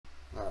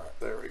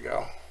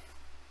go.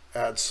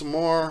 Add some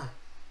more.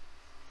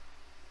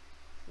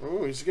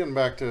 Oh, he's getting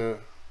back to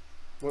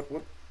what?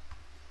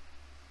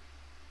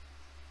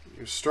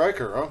 Your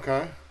striker,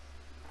 okay.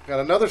 Got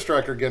another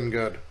striker getting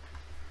good.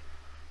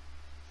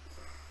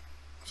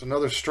 It's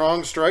another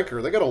strong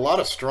striker. They got a lot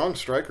of strong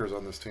strikers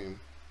on this team.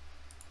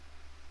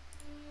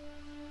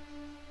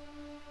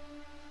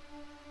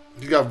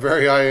 He's got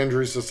very high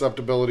injury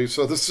susceptibility,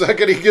 so the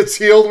second he gets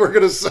healed, we're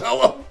going to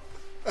sell him.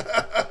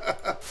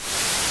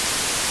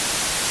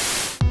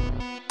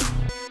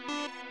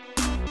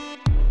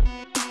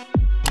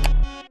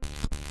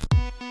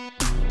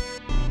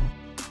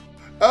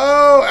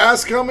 Oh,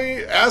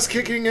 ass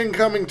kicking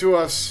incoming to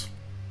us.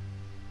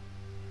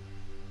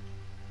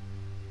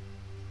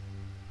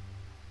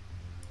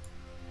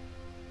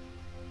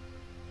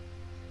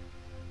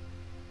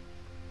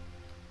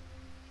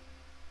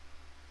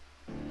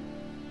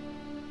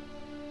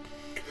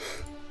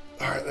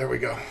 All right, there we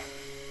go.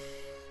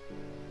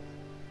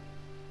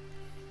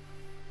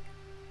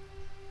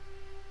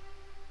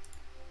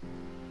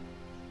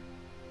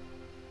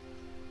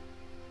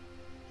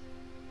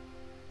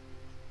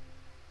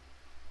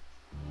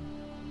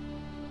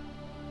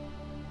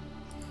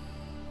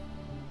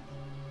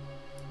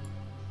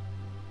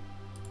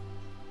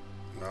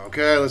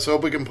 Okay, let's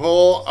hope we can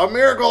pull a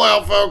miracle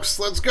out, folks.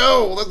 Let's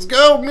go. Let's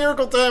go.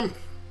 Miracle time.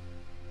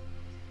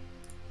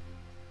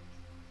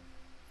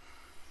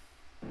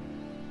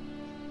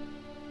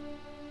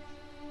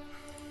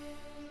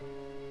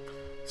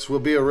 This will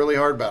be a really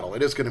hard battle.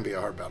 It is going to be a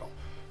hard battle.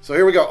 So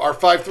here we go. Our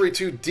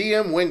 5-3-2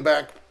 DM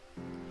wingback.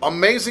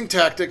 Amazing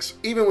tactics,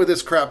 even with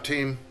this crap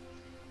team.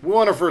 We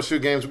won our first few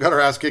games. We got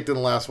our ass kicked in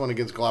the last one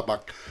against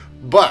Gladbach.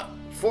 But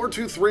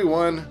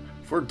 4-2-3-1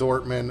 for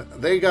Dortmund.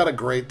 They got a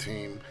great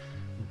team.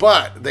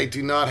 But they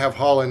do not have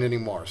Holland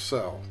anymore.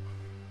 So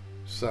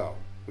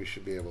we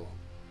should be able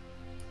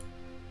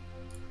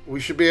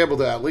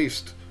to at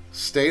least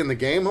stay in the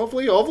game,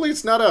 hopefully. Hopefully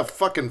it's not a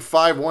fucking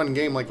 5-1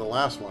 game like the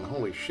last one.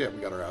 Holy shit,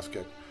 we got our ass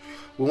kicked.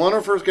 We won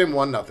our first game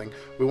 1-0.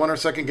 We won our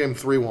second game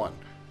 3-1.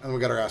 And we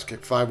got our ass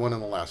kicked 5-1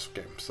 in the last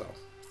game, so.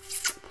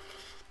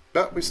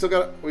 But we still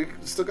got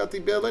the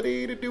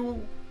ability to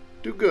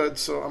do good,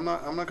 so I'm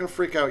not gonna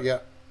freak out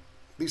yet.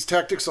 These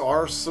tactics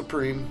are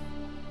supreme.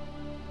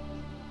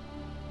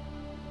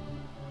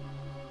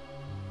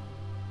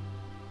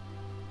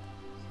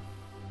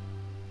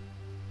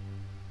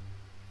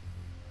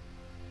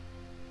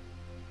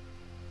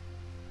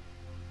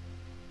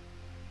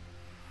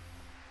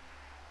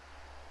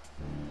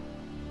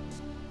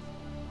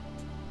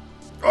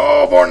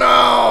 Oh,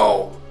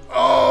 Bornau!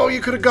 Oh,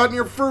 you could have gotten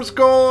your first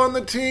goal on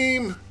the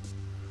team.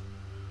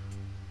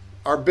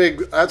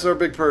 That's our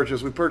big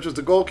purchase. We purchased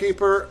the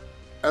goalkeeper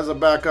as a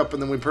backup,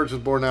 and then we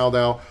purchased Bornau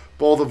now.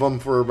 Both of them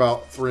for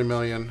about $3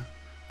 million.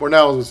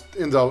 Bornau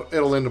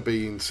it'll end up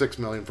being $6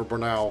 million for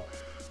Bornau,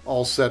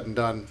 all said and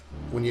done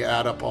when you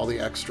add up all the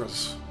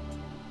extras.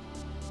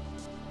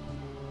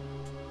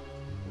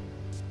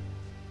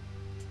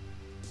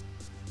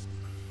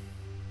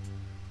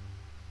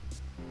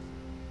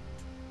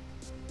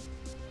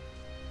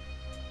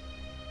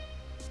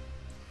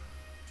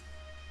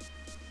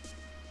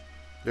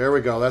 There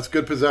we go. That's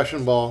good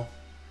possession ball.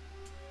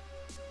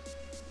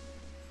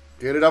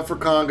 Get it up for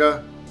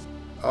Conga.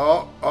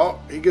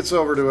 Oh, he gets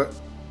over to it.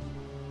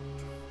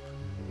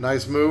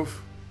 Nice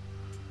move.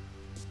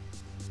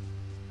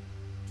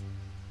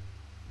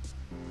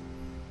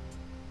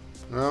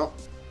 Well,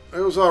 it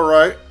was all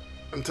right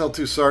until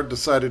Toussaint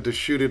decided to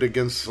shoot it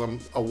against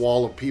a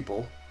wall of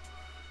people.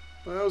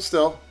 But it was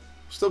still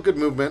good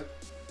movement.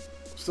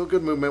 Still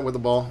good movement with the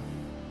ball.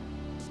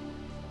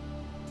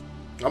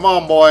 Come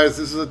on, boys.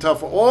 This is a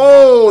tough one.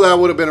 Oh, that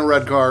would have been a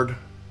red card.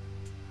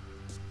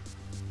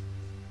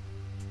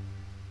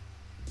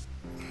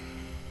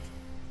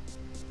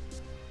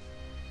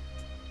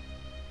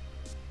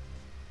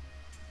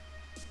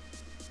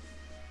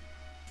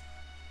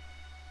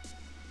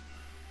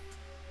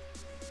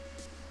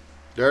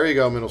 There you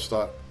go,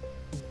 Mittelstadt.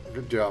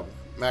 Good job.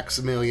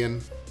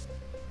 Maximilian.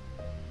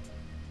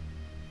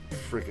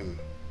 Freaking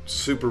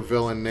super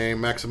villain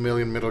name.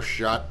 Maximilian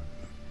Mittelstadt.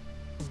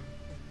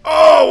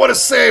 Oh, what a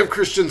save,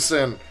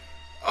 Christensen.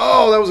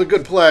 Oh, that was a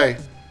good play.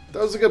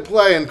 That was a good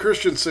play, and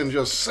Christensen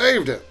just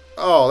saved it.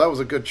 Oh, that was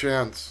a good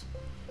chance.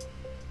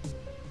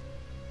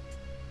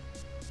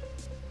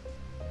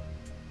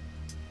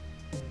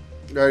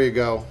 There you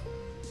go.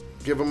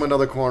 Give him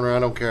another corner. I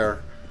don't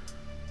care.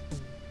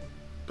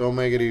 Don't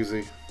make it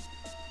easy.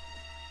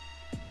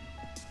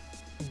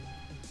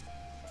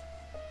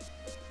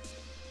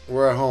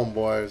 We're at home,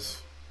 boys.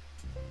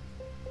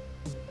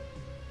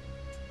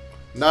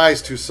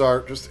 Nice,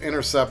 Toussaint. Just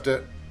intercept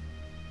it.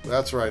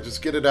 That's right.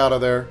 Just get it out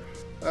of there.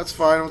 That's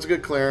fine. It was a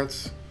good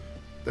clearance.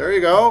 There you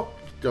go.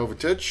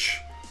 Jovetic.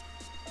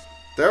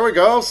 There we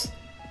go.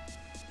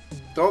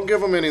 Don't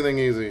give him anything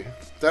easy.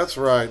 That's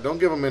right. Don't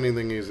give him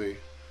anything easy.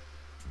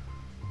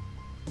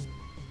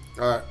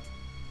 Alright.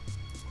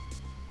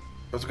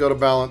 Let's go to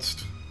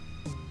balanced.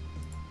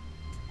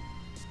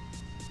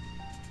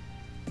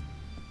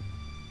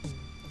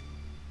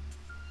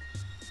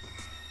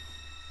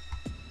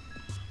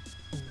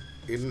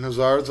 Eden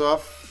Hazard's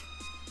off.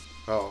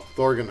 Oh,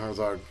 Thorgan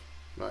Hazard,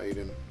 not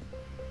Eden.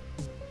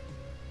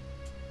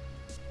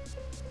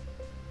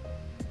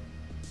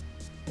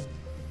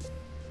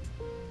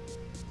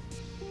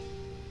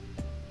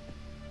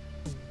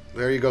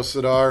 There you go,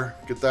 Sidar.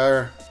 Get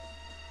there.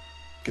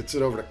 Gets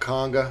it over to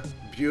Conga.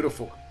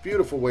 Beautiful,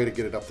 beautiful way to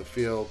get it up the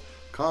field.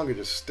 Conga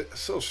just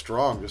so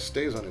strong, just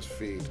stays on his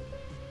feet.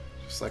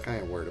 Just like I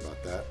ain't worried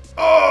about that.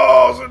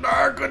 Oh,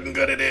 Sidar couldn't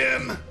get it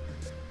in.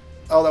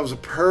 Oh, that was a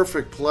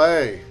perfect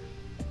play.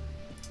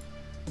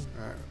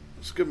 All right,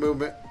 it's good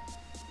movement.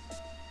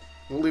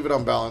 We'll leave it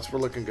on balance. We're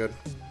looking good.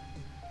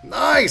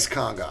 Nice,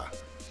 Conga.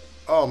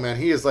 Oh, man,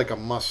 he is like a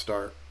must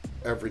start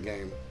every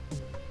game.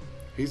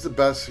 He's the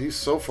best. He's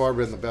so far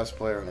been the best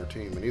player on our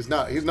team, and he's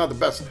not the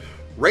best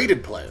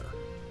rated player,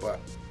 but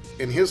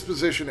in his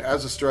position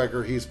as a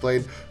striker, he's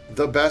played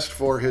the best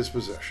for his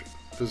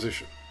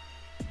position.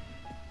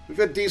 We've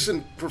had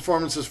decent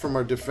performances from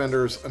our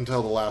defenders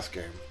until the last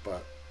game,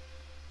 but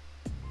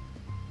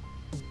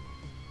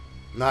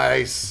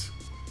nice.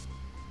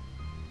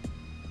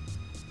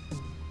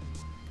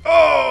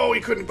 Oh, he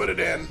couldn't put it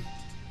in.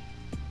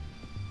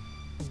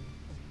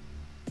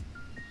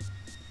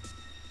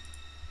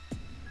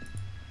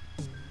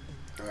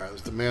 All right,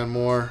 let's demand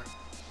more.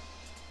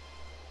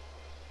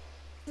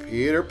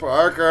 Peter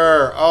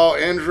Parker. Oh,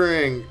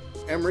 injuring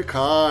Emery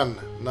Khan.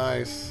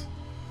 Nice.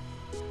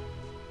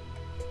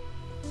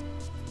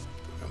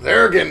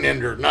 They're getting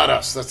injured, not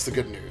us. That's the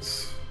good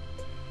news.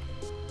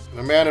 And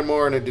Amanda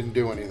Moore, and it didn't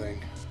do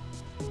anything.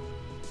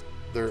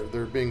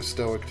 They're being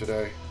stoic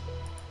today.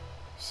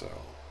 So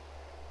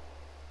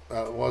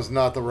that was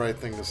not the right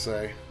thing to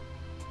say.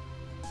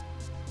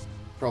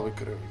 Probably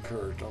could have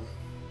encouraged them.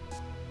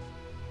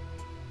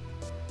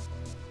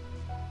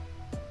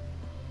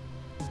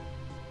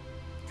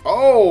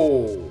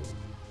 Oh!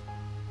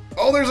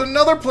 Oh, there's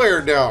another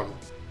player down.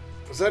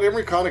 Is that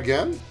Emery Khan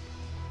again?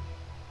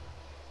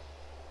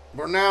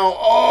 We're now,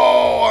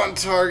 on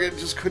target.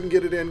 Just couldn't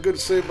get it in. Good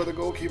save by the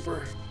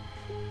goalkeeper.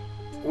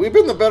 We've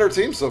been the better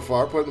team so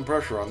far, putting the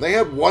pressure on. They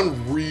had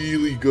one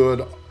really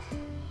good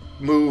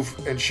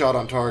move and shot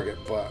on target,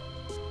 but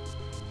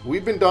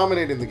we've been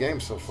dominating the game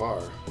so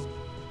far.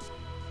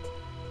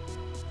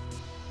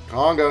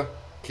 Conga,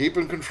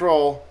 keeping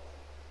control.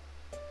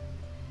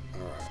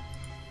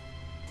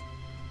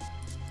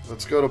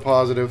 Let's go to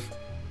positive.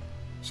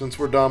 Since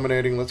we're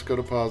dominating, let's go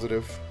to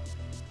positive.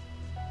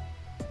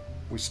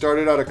 We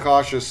started out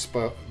cautious,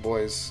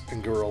 boys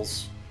and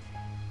girls.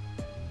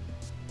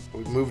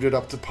 We moved it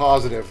up to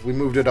positive. We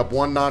moved it up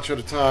one notch at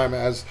a time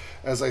as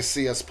I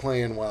see us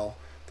playing well.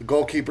 The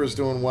goalkeeper's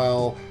doing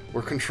well.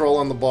 We're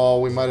controlling the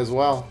ball. We might as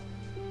well.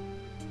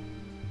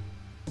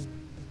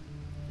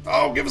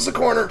 Oh, give us a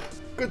corner.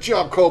 Good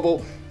job,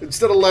 Coble.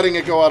 Instead of letting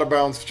it go out of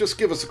bounds, just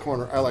give us a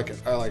corner. I like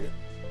it. I like it.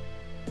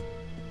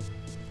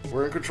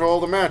 We're in control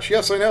of the match.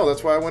 Yes, I know.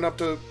 That's why I went up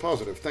to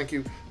positive. Thank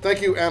you,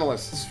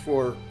 analysts,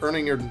 for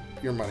earning your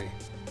money.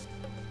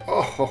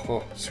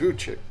 Oh,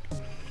 Suchik.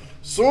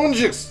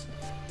 Sunjiks.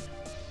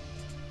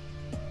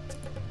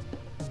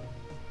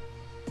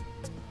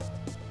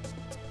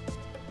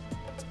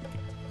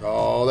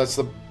 Oh, that's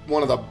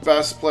one of the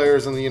best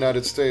players in the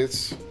United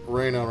States.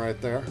 Reyna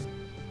right there.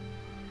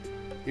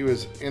 He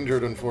was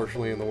injured,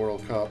 unfortunately, in the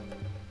World Cup.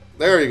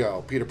 There you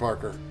go, Peter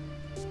Parker.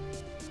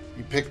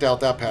 You picked out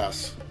that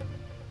pass.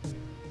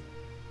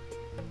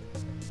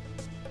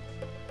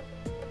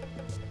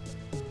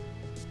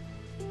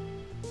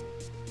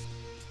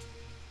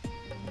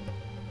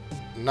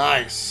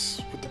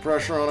 Nice. Put the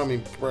pressure on him.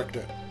 He bricked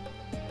it.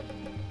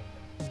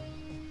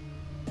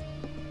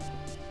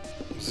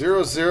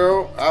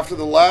 0-0 after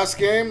the last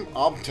game.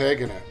 I'm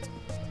taking it.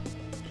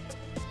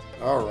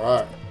 All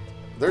right.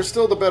 They're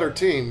still the better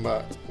team,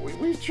 but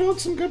we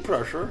showed some good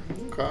pressure.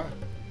 Okay.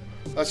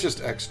 That's just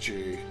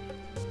XG.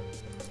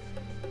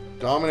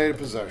 Dominated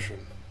possession.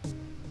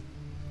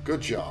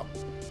 Good job.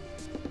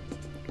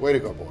 Way to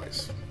go,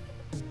 boys.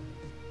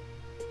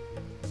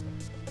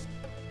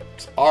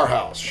 Our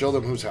house. Show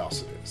them whose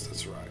house it is.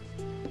 That's right.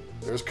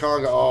 There's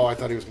Conga. Oh, I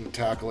thought he was going to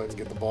tackle it and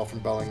get the ball from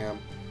Bellingham.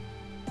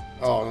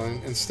 Oh,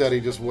 and instead he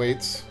just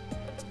waits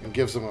and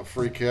gives him a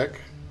free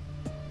kick.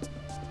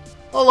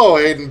 Hello,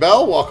 Hayden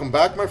Bell. Welcome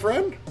back, my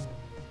friend.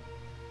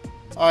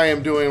 I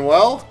am doing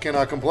well.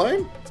 Cannot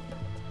complain.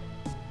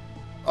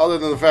 Other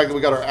than the fact that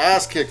we got our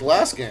ass kicked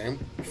last game.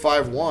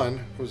 5-1.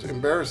 It was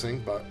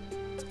embarrassing, but...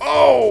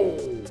 Oh!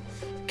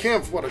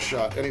 Kempf, what a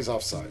shot. And he's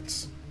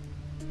offsides.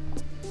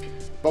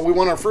 But we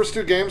won our first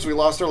two games. We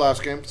lost our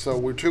last game. So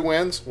we're 2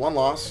 wins, 1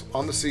 loss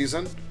on the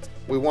season.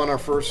 We won our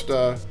first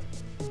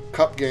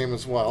cup game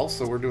as well.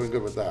 So we're doing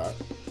good with that.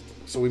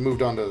 So we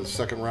moved on to the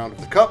second round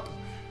of the cup.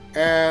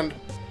 And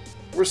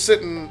we're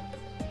sitting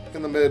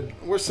in the mid.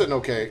 We're sitting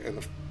okay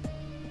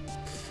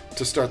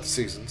to start the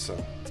season. So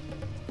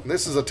and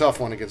this is a tough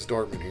one against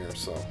Dortmund here.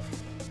 So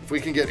if we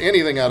can get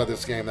anything out of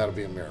this game, that'll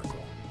be a miracle.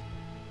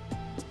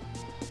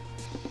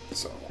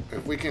 So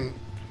if we can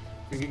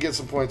get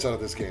some points out of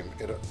this game,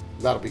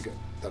 that'll be good.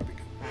 That'll be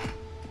good.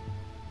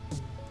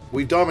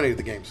 We dominated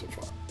the game so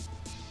far.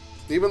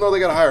 Even though they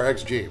got a higher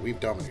XG, we've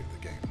dominated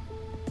the game.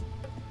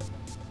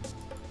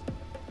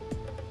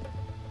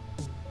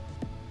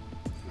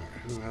 Right,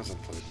 who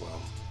hasn't played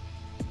well?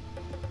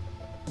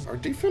 Our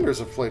defenders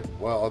have played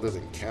well other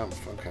than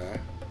Kempf, okay.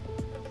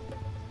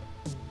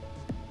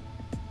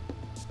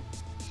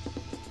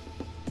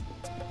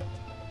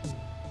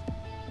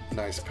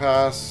 Nice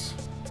pass.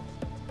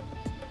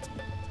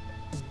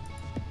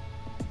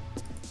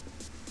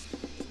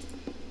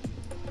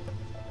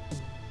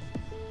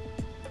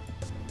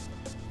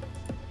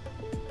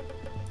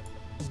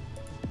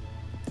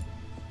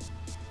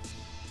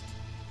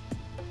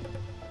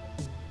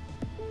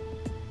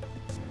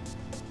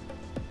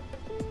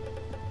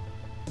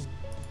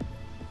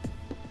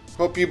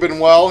 Hope you've been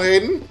well,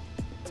 Hayden.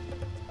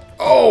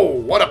 Oh,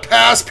 what a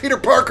pass. Peter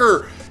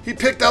Parker. He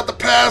picked out the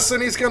pass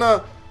and he's going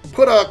to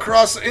put a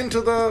cross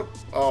into the...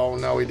 Oh,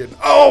 no, he didn't.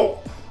 Oh,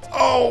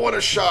 what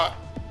a shot.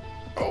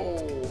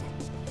 Oh,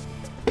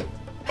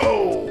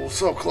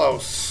 so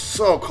close.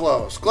 So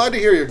close. Glad to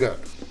hear you're good.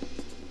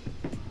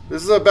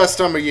 This is the best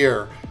time of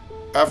year.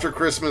 After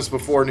Christmas,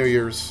 before New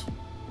Year's.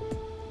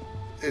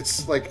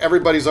 It's like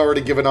everybody's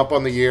already given up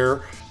on the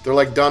year. They're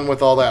like done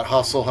with all that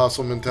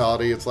hustle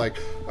mentality. It's like,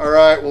 all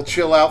right, we'll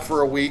chill out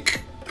for a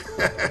week.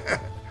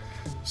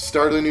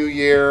 Start a new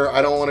year.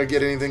 I don't want to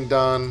get anything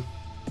done.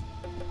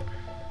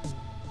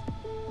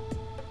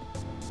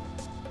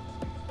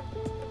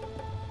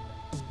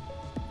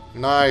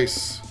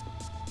 Nice.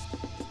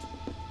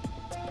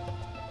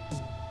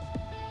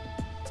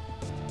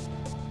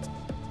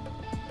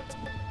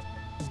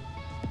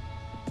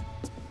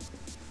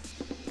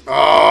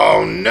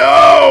 Oh,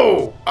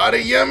 no!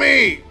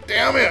 Adeyemi!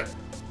 Damn it!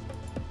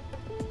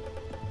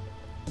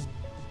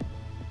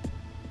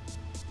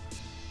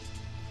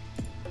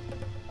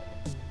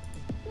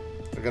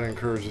 I gotta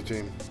encourage the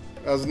team.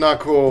 That was not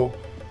cool.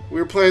 We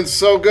were playing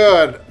so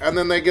good, and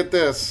then they get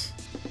this.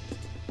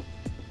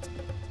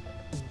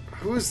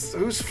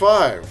 Who's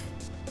 5?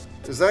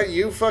 Is that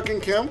you,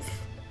 fucking Kempf?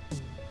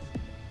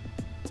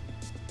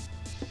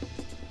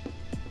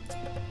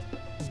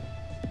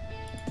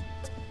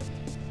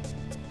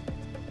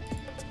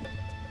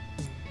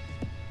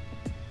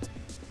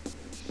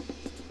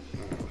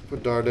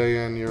 Put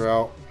Darday in, you're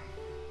out.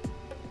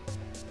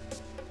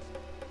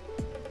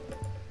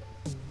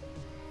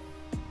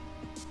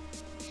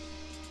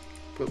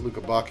 Put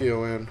Luka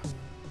Bacchio in.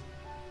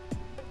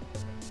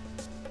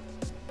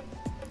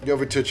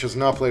 Jovetic has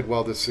not played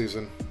well this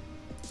season.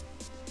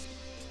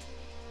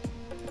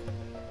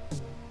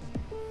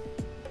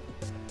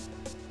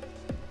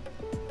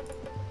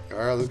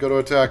 Alright, let's go to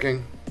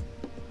attacking.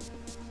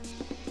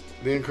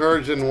 The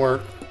encourage didn't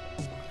work.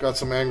 Got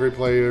some angry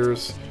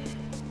players.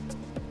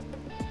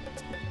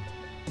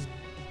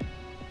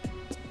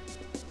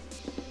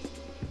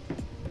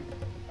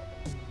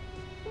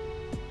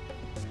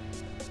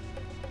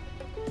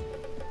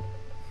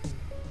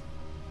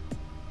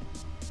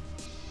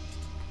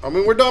 I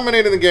mean, we're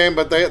dominating the game,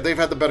 but they've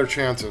had the better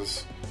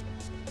chances.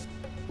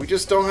 We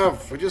just don't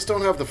have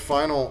the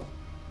final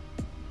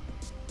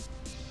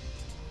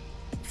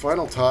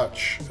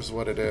touch is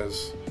what it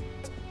is.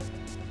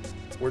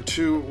 We're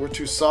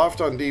too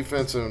soft on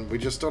defense, and we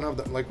just don't have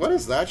that. Like, what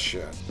is that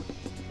shit?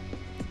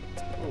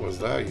 What was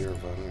that,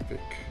 Yervan?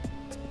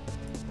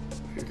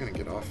 You're gonna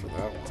get off for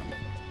that one.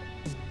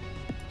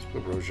 Let's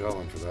put Rogel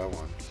in for that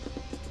one.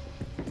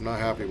 I'm not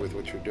happy with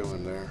what you're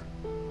doing there.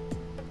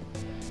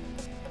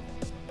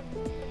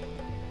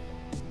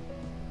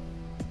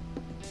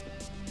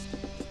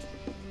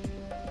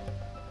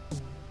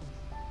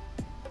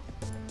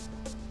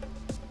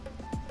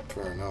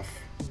 Fair enough.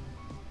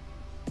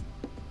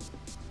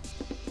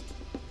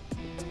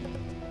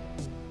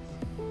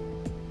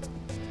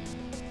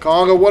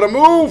 Conga, what a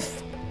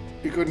move!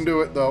 He couldn't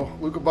do it, though.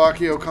 Luka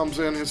Bacchio comes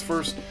in, his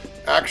first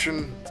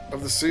action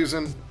of the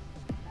season.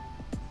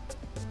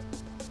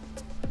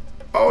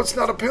 Oh, it's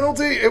not a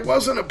penalty? It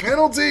wasn't a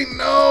penalty?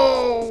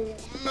 No!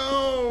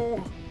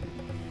 No!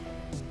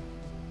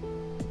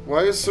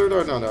 Why is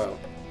Serdar not out?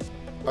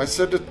 I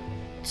said to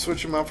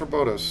switch him out for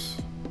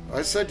Bodas.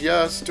 I said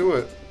yes, do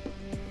it.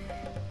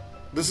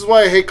 This is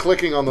why I hate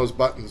clicking on those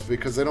buttons,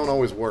 because they don't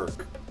always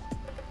work.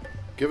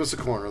 Give us a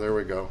corner. There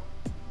we go.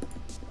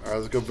 All right,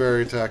 let's go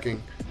very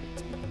attacking.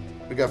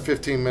 We got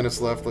 15 minutes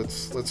left.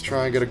 Let's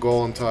try and get a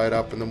goal and tie it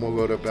up, and then we'll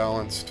go to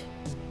balanced.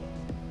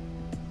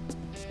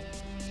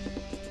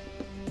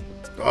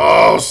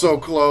 Oh, so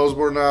close.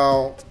 We're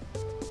now...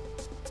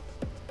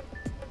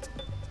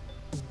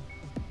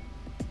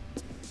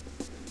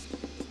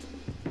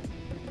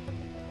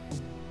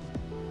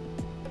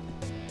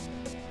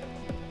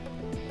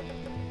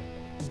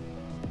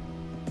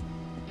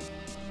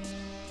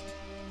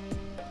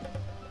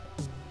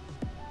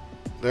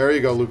 There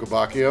you go, Luka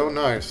Bacchio.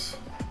 Nice.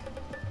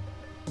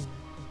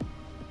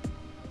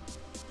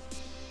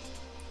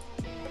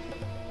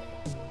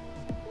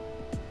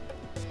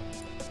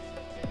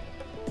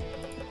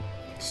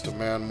 Just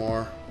demand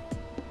more.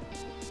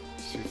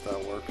 See if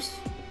that works.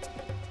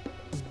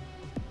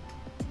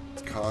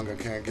 Conga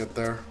can't get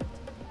there.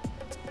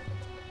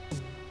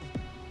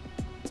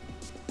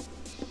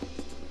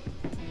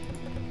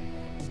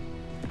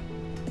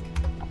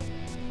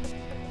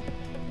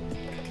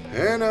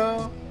 Hey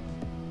now.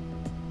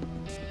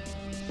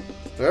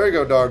 There you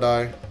go,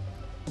 Dardai.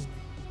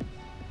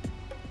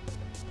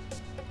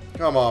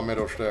 Come on,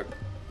 Middlestick.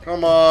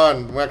 Come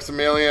on,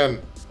 Maximilian.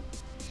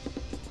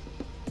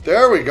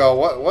 There we go.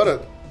 What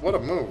a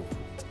move.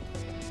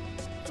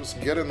 Just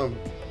get in the...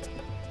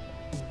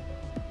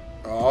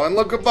 Oh, and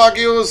look at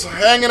Baggio's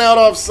hanging out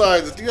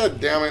offsides.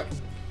 God damn it.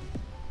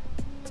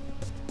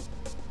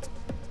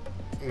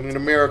 We need a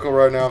miracle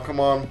right now. Come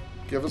on.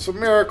 Give us a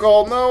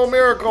miracle. No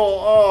miracle.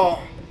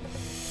 Oh.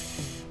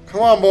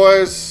 Come on,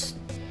 boys.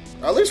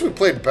 At least we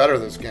played better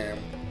this game.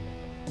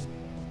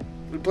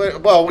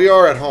 Well, we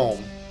are at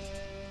home.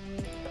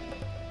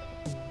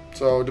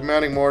 So,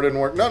 demanding more didn't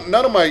work. None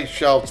of my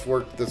shouts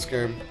worked this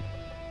game.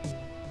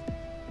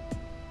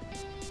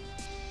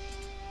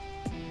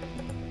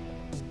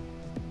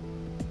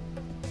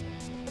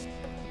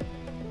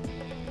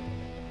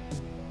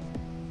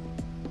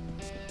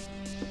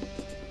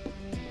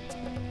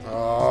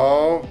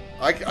 Oh,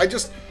 I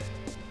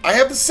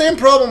have the same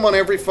problem on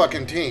every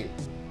fucking team.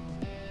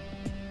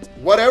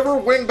 Whatever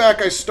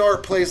wingback I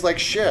start plays like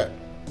shit.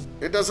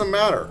 It doesn't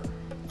matter.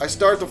 I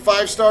start the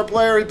 5-star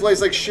player, he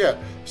plays like shit.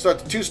 Start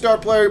the 2-star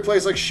player, he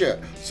plays like shit.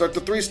 Start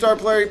the 3-star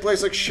player, he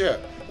plays like shit.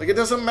 Like, it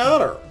doesn't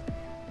matter.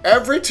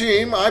 Every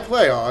team I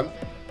play on,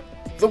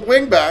 the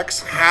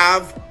wingbacks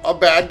have a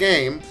bad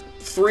game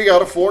 3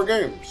 out of 4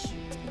 games.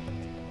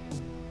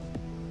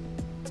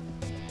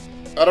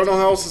 I don't know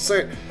how else to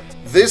say it.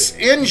 This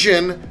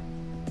engine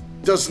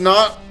does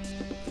not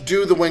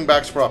do the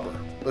wingbacks proper.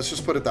 Let's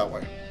just put it that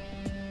way.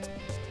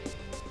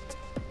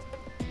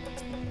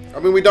 I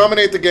mean, we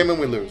dominate the game and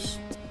we lose.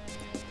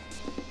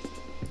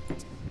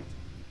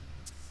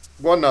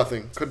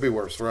 1-0. Could be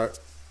worse, right?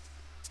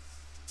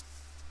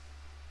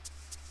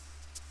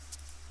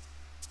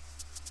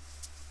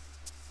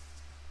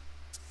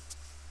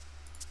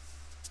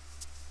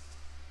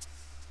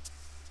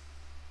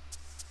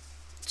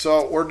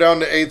 So, we're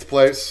down to 8th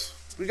place.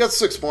 We got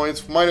 6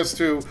 points,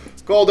 -2.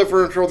 Goal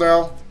differential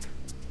now.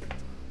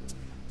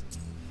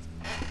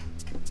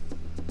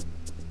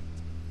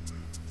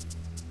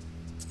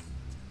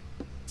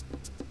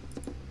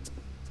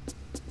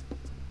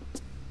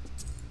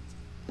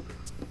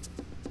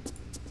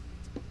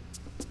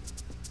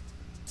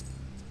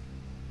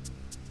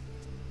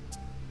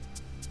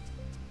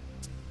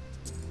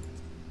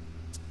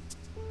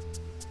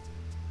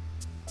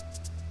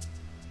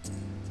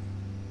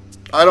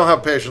 I don't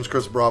have patience,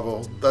 Chris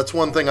Bravo. That's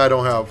one thing I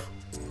don't have.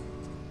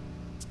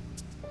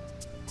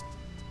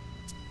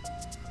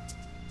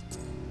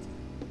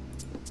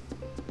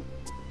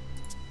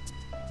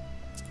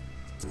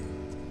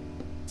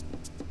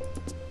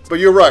 But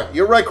you're right.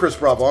 You're right, Chris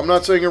Bravo. I'm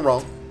not saying you're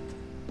wrong.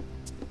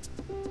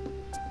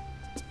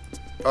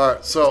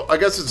 Alright, so I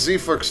guess it's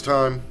Zfurk's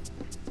time.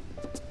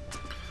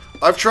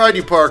 I've tried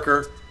you,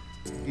 Parker.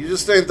 You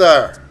just ain't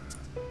there.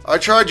 I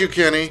tried you,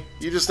 Kenny.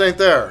 You just ain't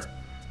there.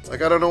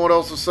 Like, I don't know what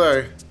else to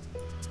say.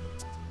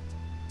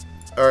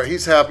 Alright,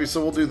 he's happy, so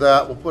we'll do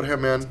that. We'll put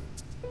him in.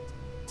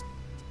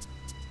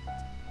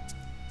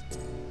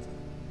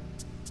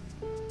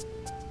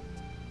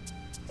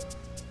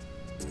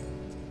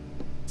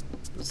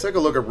 Let's take a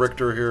look at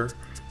Richter here.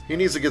 He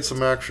needs to get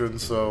some action,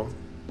 so...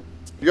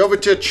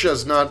 Jovetic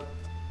has not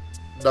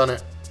done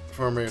it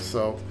for me,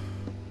 so...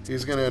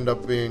 He's going to end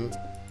up being...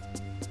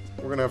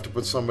 We're going to have to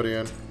put somebody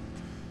in.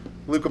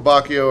 Luca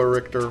Bacchio or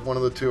Richter, one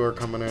of the two are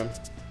coming in.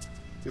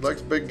 He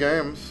likes big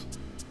games.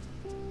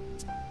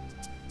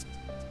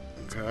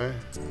 Okay.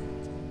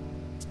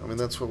 I mean,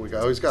 that's what we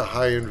got. Oh, he's got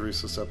high injury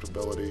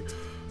susceptibility.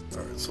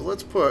 Alright, so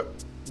let's put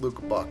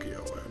Luca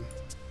Bacchio in.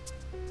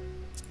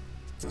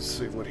 Let's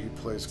see what he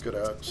plays good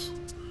at.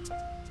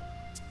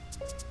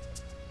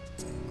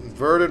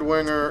 Inverted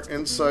winger,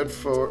 inside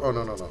forward. Oh,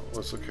 no.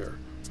 Let's look here.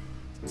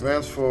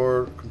 Advanced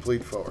forward,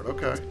 complete forward.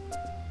 Okay.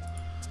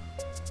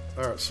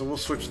 Alright, so we'll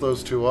switch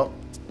those two up.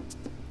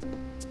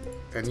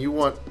 And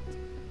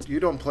you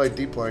don't play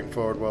deep lying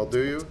forward well,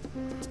 do you?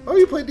 Oh,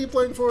 you play deep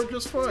lying forward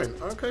just fine.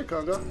 Okay,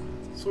 Conga.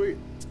 Sweet.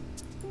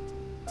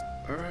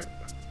 Alright.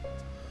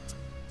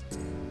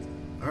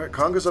 Alright,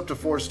 Conga's up to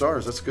 4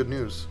 stars. That's good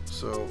news.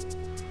 So,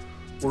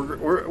 we're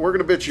going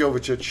to bitch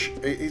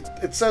Jovetic.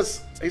 It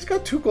says he's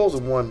got 2 goals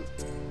and 1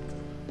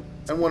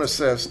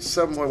 assist.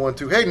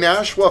 7.12. Hey,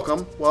 Nash,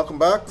 welcome. Welcome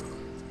back.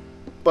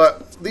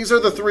 But these are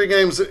the 3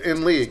 games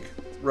in league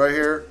right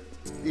here.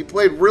 He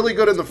played really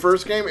good in the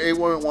first game,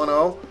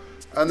 8.10.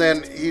 And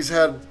then he's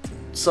had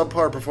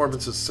subpar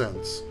performances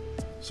since.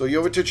 So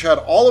Jovetic had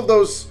all of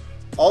those.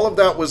 All of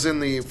that was in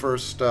the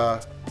first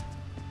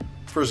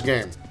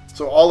game.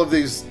 So all of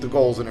these, the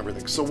goals and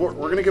everything. So we're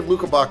going to give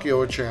Luca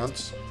Bacchio a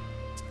chance.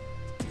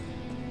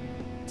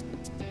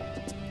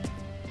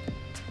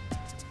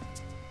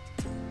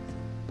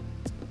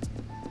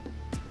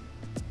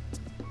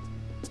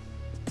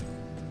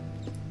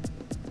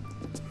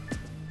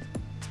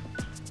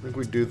 I think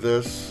we do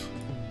this.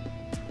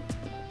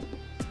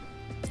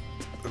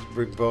 Let's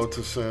bring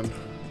Botus in,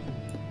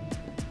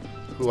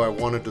 who I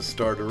wanted to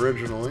start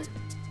originally.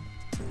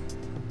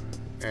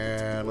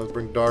 And let's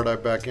bring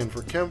Dardai back in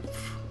for Kempf.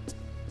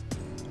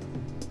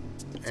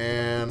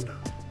 And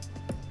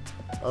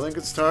I think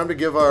it's time to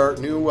give our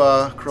new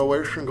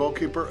Croatian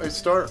goalkeeper a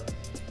start.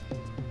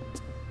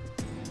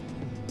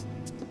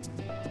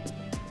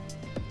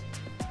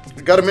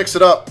 You got to mix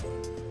it up.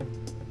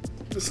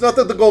 It's not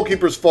that the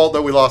goalkeeper's fault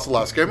that we lost the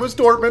last game. It was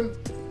Dortmund.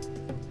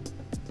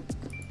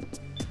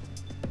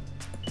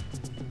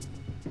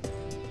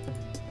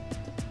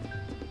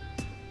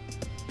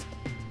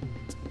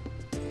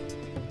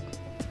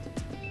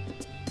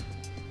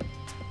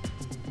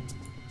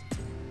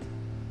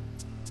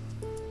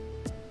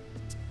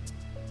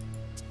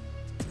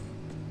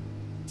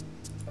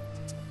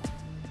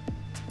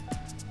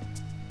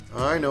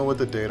 I know what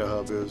the data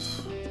hub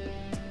is.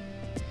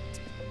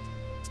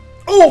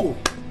 Oh!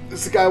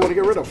 This is the guy I want to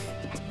get rid of.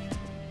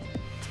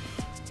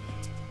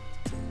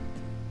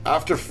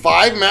 After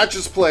 5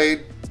 matches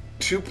played,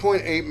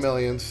 2.8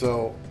 million,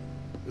 so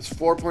it's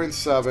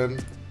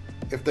 4.7.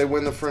 If they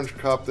win the French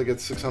Cup, they get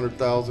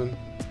 600,000.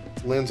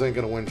 Linz ain't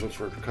going to win the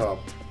French Cup.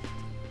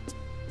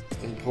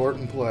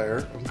 Important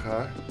player,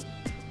 okay.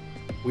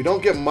 We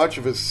don't get much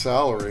of his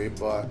salary,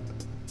 but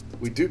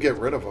we do get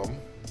rid of him.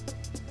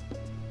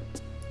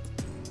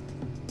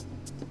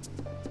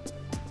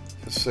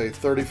 Let's say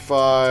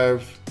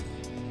 35.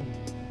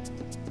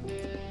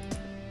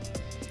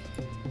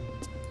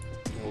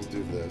 We'll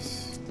do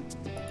this.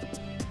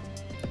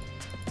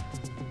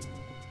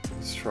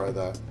 Let's try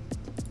that.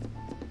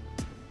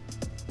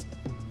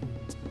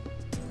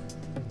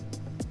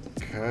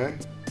 Okay.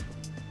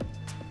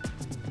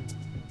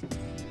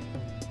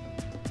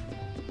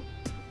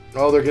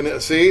 Oh, they're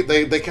gonna see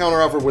they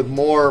counteroffer with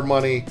more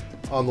money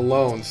on the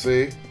loan.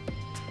 See,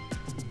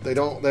 they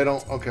don't.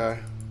 Okay,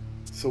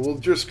 so we're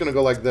just gonna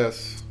go like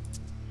this.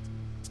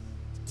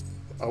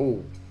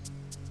 Oh,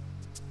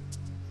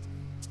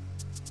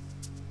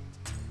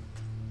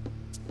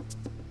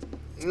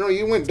 no,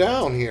 you went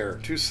down here.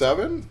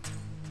 2.7.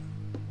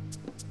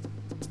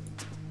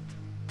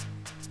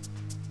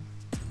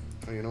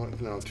 Oh, you know what?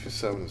 No,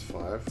 2.7 is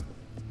 5.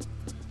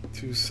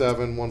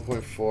 2.7,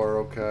 1.4.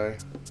 Okay.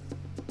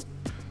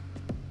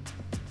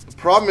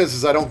 Problem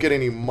is I don't get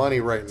any money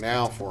right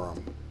now for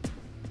them.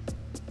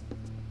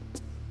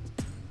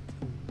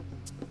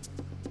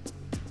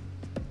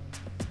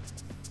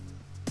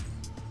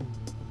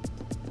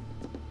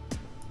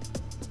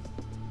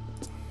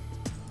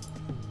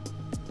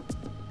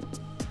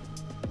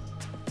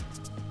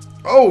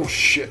 Oh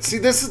shit. See,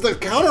 this is the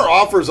counter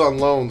offers on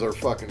loans are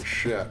fucking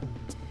shit.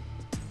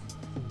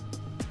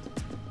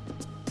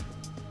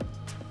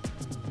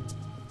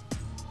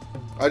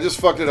 I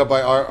just fucked it up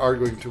by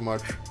arguing too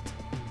much.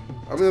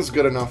 I mean, that's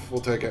good enough.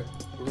 We'll take it.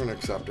 We're going to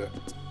accept it.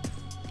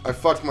 I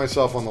fucked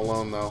myself on the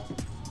loan, though.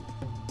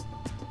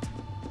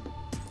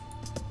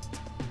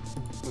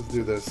 Let's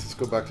do this. Let's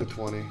go back to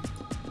 20.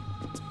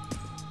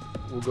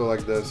 We'll go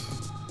like this.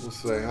 We'll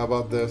say, how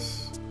about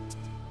this?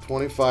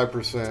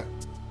 25%.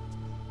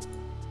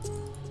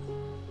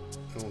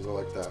 And we'll go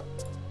like that.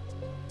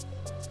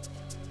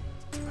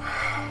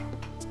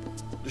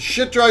 This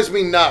shit drives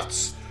me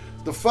nuts.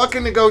 The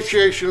fucking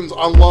negotiations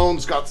on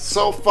loans got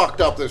so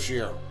fucked up this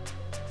year.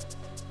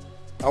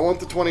 I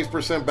want the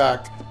 20%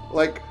 back.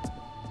 Like,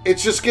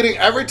 it's just getting...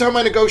 Every time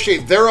I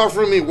negotiate, they're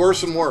offering me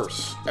worse and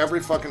worse.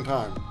 Every fucking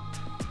time.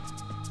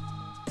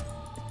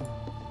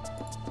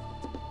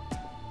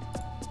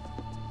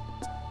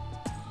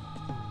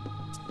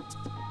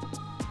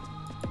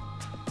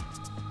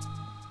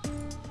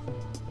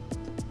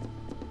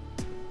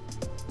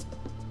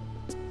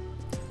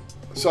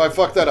 So I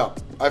fucked that up.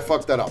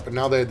 And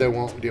now they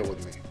won't deal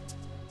with me.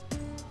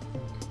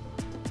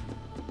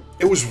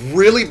 It was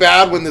really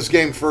bad when this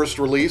game first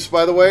released,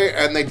 by the way,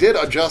 and they did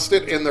adjust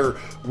it in their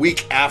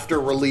week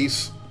after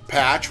release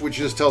patch, which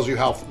just tells you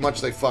how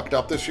much they fucked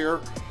up this year.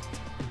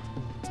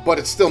 But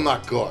it's still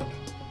not good.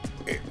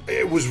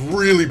 It was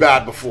really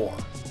bad before.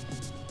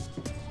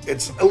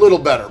 It's a little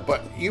better,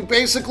 but you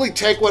basically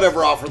take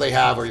whatever offer they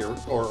have,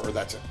 or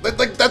that's it.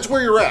 Like, that's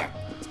where you're at.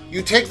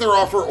 You take their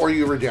offer or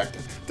you reject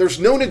it.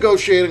 There's no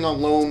negotiating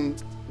on loan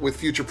with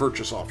future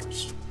purchase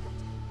offers.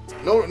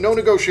 No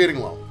negotiating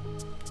loan.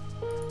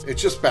 It's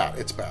just bad.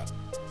 It's bad.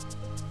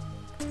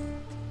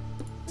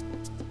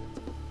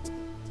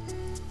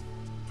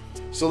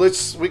 So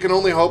we can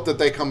only hope that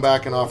they come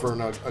back and offer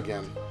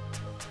again.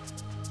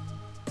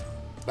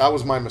 That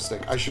was my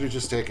mistake. I should have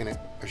just taken it.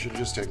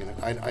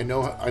 I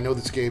know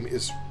this game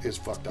is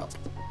fucked up.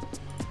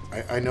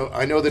 I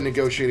know the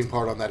negotiating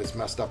part on that is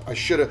messed up. I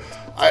should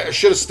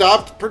have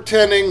stopped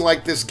pretending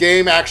like this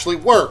game actually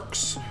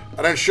works.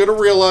 And I should have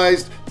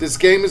realized this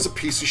game is a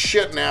piece of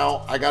shit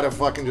now. I gotta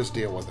fucking just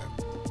deal with it.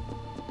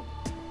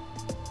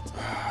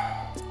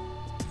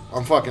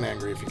 I'm fucking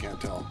angry if you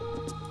can't tell.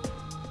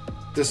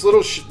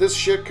 This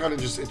shit kind of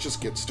just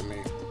gets to me.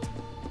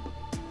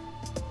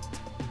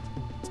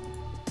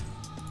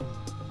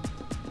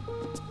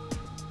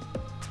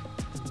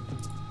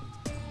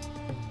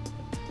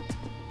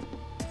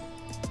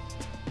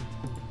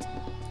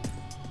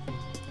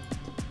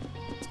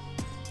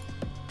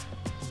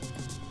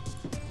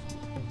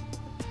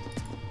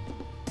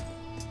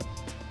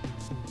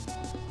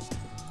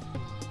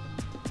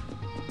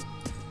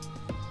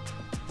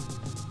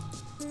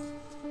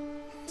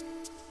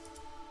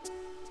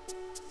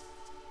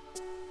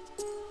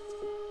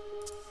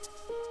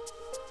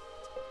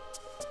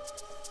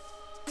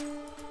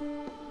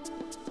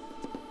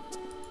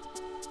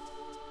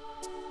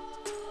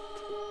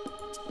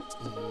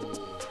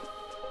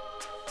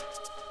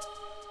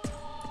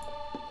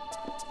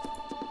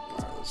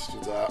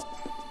 need that.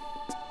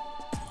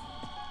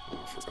 Oh,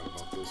 I forgot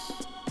about this.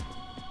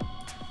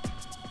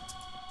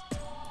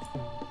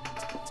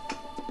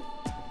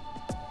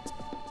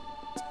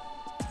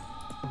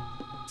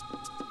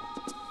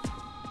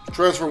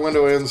 Transfer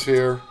window ends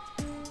here.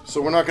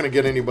 So we're not going to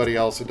get anybody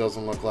else, it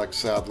doesn't look like,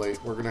 sadly.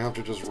 We're going to have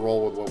to just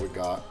roll with what we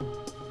got.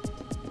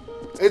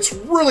 It's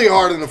really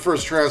hard in the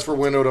first transfer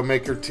window to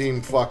make your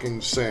team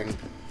fucking sing.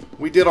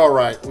 We did all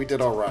right. We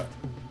did all right.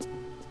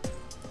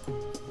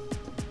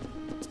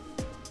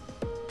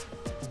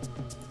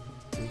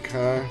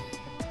 Okay.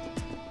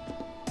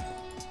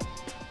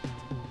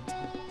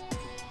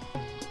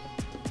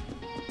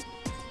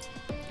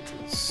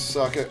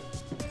 Suck it.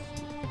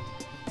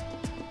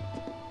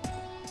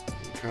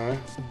 Okay.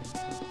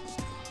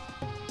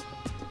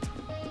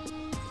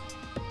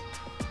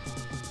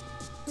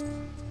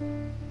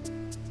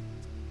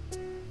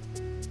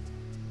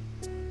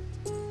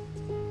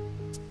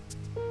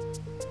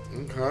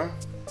 Okay.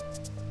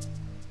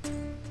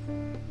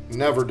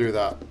 Never do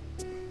that.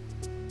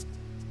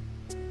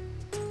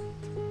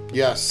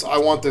 Yes, I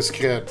want this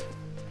kid.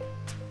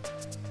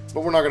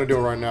 But we're not going to do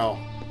it right now.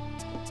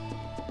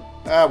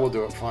 Ah, we'll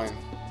do it. Fine.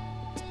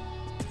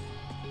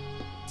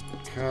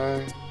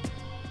 Okay.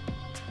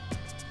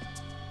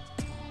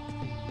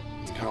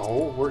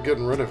 No, we're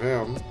getting rid of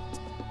him.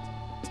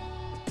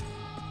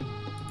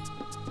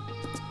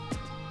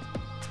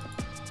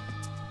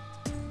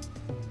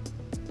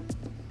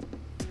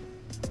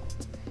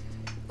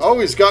 Oh,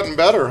 he's gotten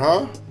better,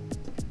 huh?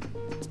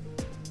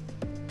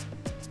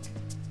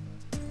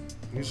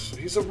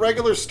 He's a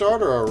regular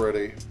starter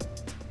already.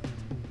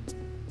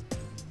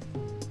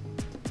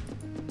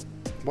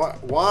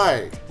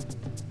 Why?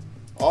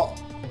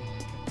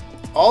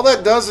 All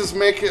that does is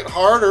make it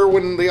harder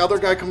when the other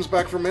guy comes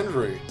back from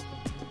injury.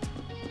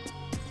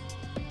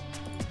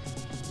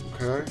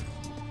 Okay.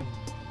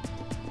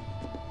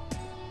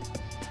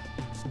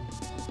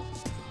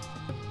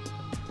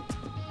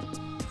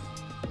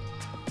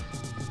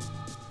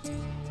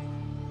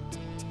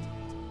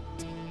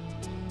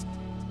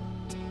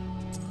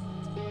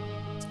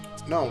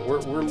 No,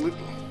 we're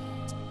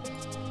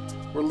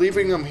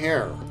leaving him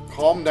here.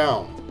 Calm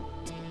down.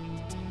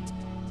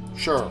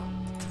 Sure.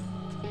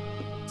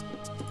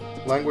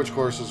 Language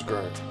course is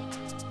great.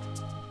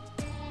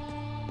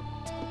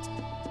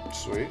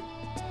 Sweet.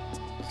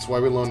 That's why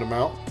we loaned him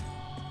out?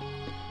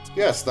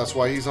 Yes, that's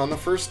why he's on the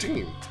first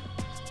team.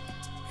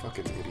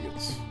 Fucking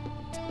idiots.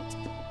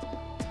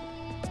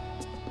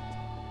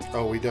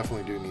 Oh, we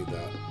definitely do need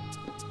that.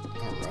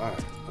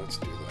 Alright, let's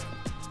do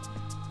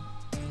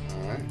that.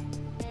 Alright.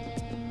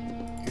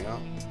 Yeah.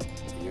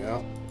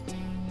 Yeah.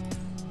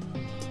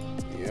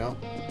 Yeah.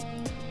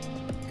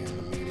 In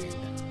the meeting.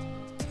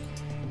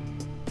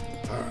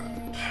 Alright.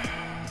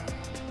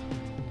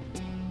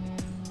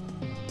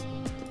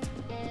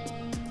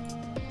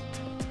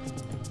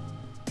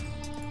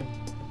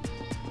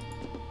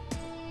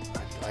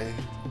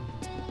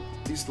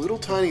 These little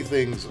tiny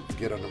things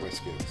get under my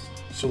skin.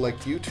 So like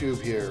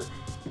YouTube here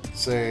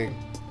saying,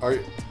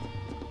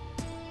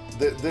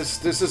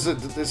 this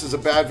is a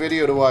bad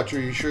video to watch. Are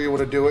you sure you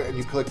want to do it? And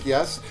you click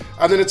yes,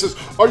 and then it says,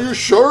 are you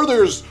sure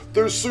there's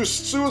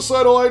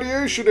suicidal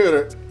ideation in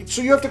it?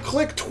 So you have to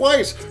click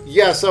twice.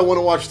 Yes, I want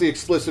to watch the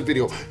explicit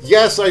video.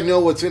 Yes, I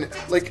know what's in it.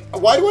 Like,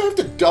 why do I have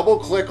to double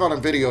click on a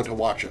video to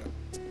watch it?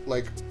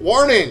 Like,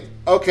 warning.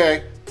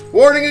 Okay,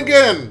 warning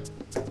again.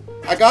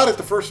 I got it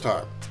the first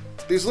time.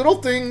 These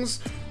little things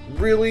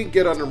really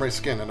get under my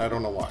skin, and I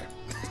don't know why.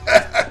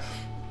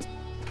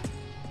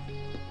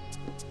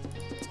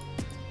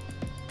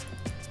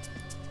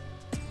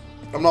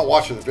 I'm not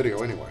watching the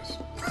video anyways.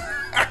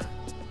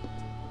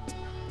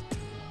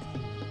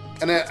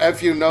 And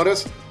if you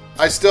notice,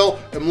 I still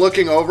am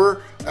looking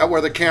over at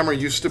where the camera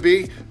used to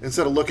be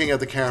instead of looking at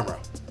the camera.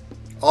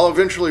 I'll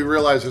eventually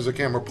realize there's a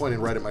camera pointing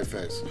right at my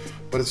face.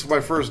 But it's my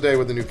first day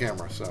with the new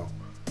camera, so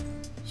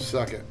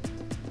suck it.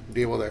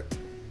 Deal with it.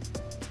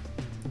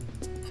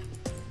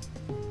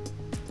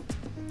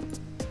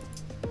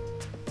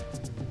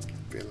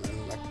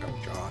 Feeling like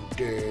a John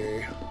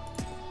Day.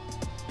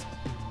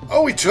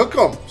 Oh, he took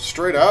him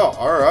straight out.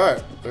 All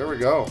right, there we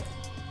go.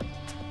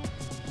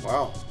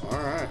 Wow. All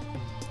right.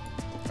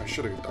 I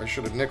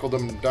should have nickeled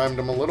him and dimed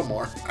him a little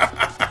more.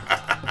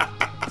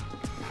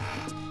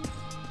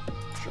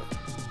 Sure.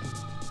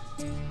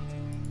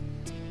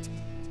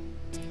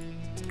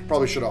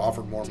 Probably should have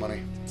offered more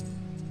money.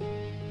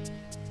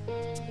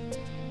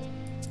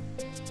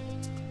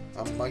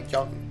 I'm a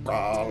young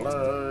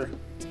caller.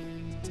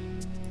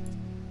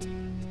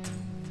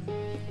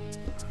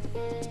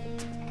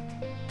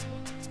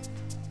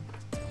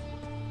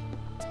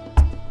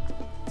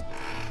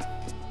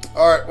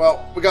 All right,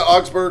 well, we got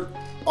Augsburg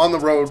on the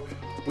road.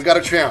 We got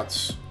a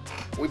chance.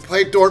 We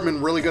played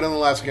Dortmund really good in the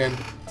last game.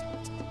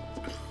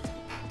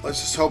 Let's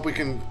just hope we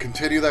can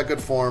continue that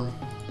good form.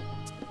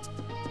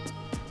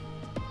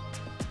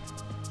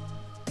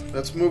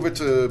 Let's move it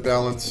to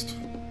balanced.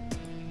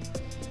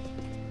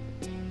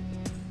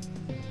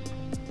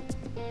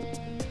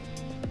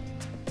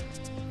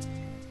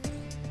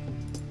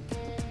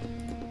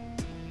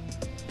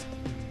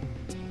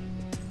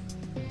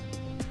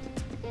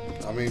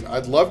 I mean,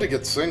 I'd love to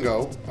get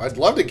Singo. I'd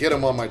love to get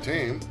him on my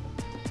team.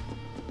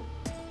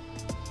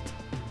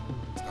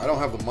 I don't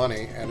have the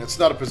money, and it's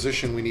not a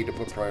position we need to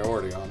put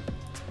priority on.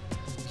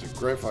 He's a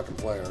great fucking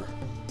player.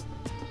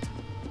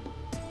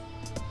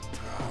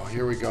 Oh,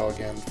 here we go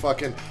again.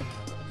 Fucking...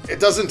 It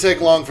doesn't take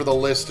long for the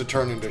list to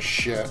turn into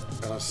shit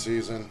in a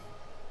season.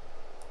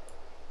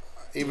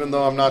 Even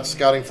though I'm not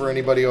scouting for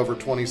anybody over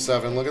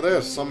 27. Look at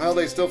this. Somehow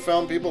they still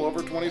found people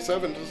over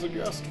 27 to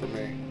suggest for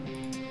me.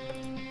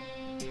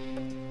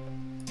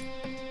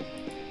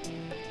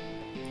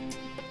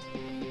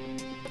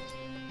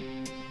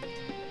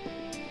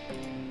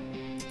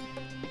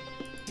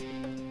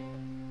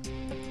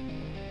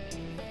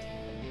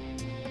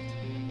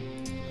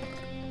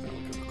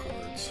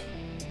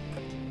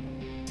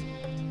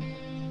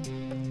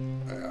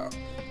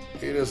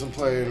 He doesn't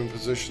play in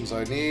positions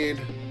I need.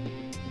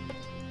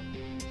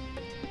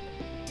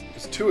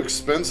 He's too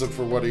expensive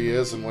for what he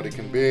is and what he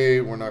can be.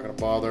 We're not going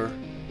to bother.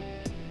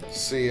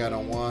 C, I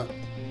don't want.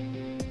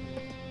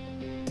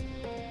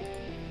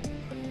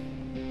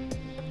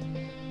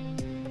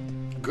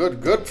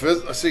 Good.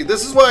 See,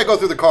 this is why I go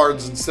through the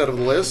cards instead of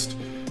the list.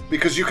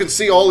 Because you can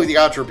see all of the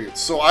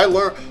attributes. So I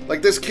learn,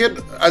 like this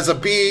kid, as a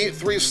B,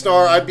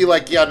 3-star, I'd be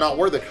like, yeah, not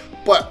worth it.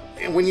 But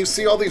when you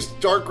see all these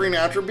dark green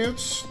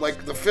attributes,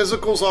 like the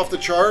physicals off the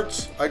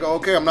charts, I go,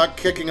 okay, I'm not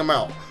kicking him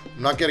out.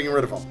 I'm not getting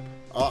rid of him.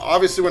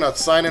 Obviously, we're not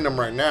signing him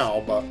right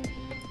now, but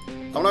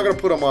I'm not going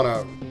to put him on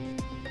a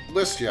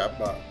list yet,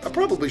 but I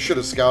probably should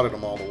have scouted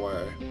him all the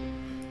way.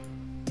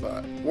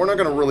 But we're not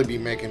going to really be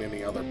making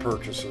any other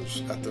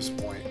purchases at this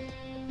point.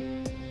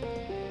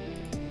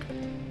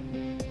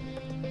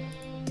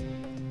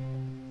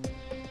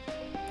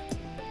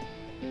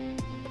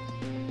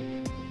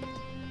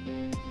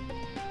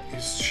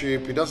 He's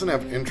cheap. He doesn't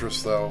have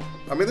interest, though.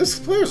 I mean, this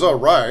player's all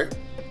right.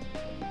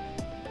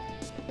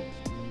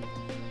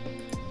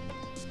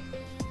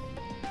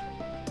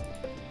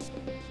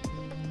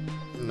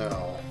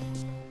 No.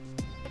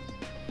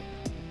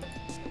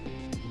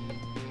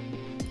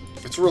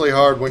 It's really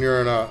hard when you're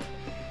in a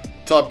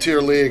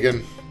top-tier league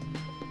and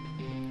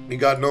you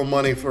got no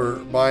money for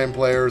buying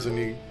players and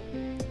you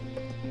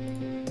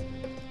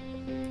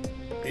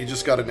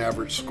just got an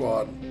average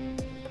squad.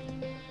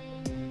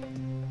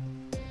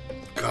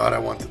 God, I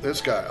want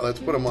this guy. Let's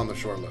put him on the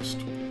short list.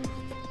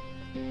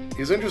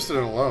 He's interested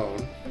in a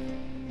loan.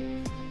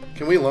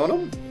 Can we loan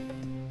him?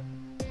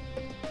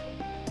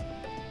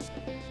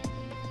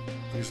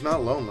 He's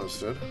not loan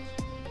listed.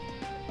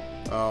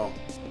 Oh.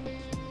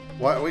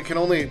 Why? We can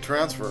only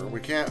transfer.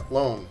 We can't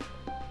loan.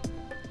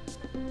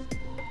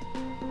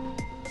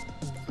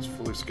 Let's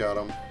fully scout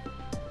him.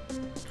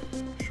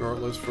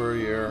 Short list for a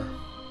year.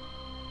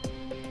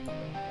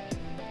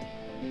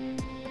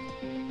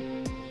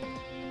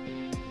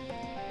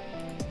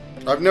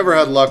 I've never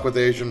had luck with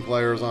Asian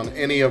players on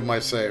any of my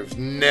saves.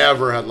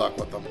 Never had luck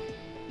with them.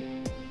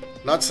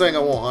 Not saying I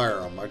won't hire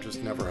them. I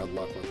just never had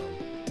luck with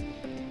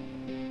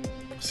them.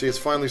 See, it's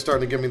finally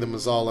starting to give me the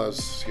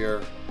Mazzalas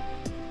here.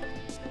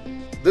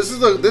 This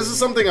is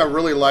something I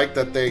really like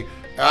that they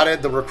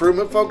added the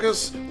recruitment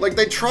focus. Like,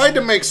 they tried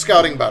to make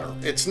scouting better.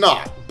 It's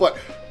not, but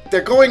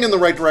they're going in the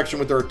right direction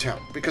with their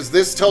attempt, because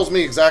this tells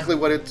me exactly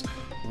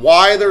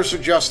why they're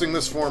suggesting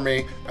this for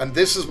me, and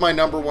this is my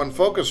 #1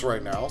 focus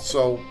right now.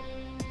 So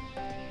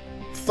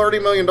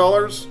 $30 million.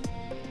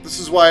 This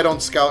is why I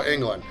don't scout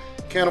England.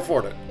 Can't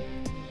afford it.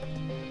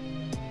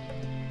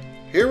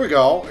 Here we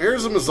go.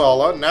 Here's a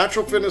Mazzala.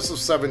 Natural fitness of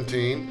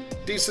 17.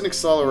 Decent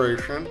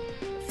acceleration.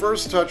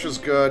 First touch is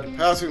good.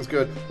 Passing is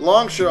good.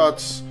 Long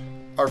shots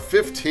are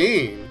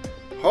 15.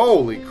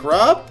 Holy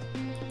crap.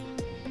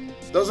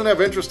 Doesn't have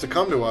interest to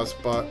come to us,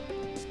 but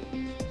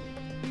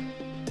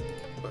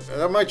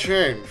that might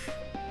change.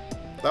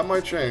 That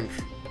might change.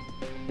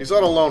 He's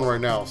on a loan right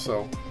now,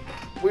 so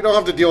we don't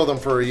have to deal with him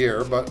for a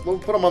year, but we'll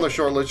put him on the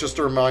short list just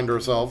to remind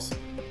ourselves.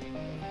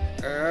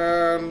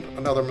 And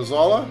another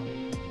Mazzala.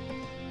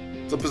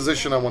 It's a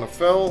position I want to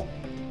fill.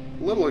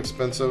 A little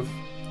expensive.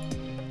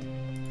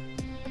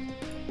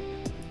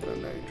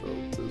 An angel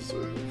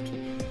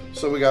deserved.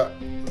 So we got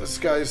this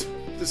guy's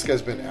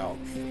been out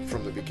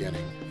from the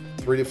beginning.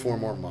 3 to 4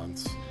 more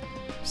months.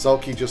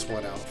 Selke just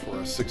went out for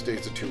us. 6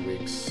 days to 2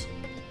 weeks.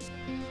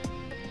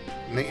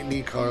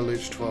 Knee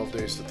cartilage, 12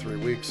 days to 3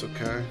 weeks.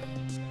 Okay.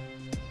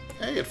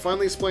 Hey, it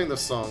finally explained this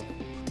song.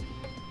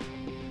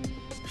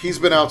 He's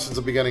been out since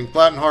the beginning.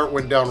 Plattenhart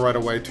went down right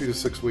away, 2 to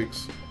 6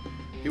 weeks.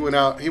 He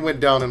went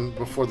down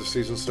before the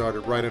season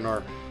started, right in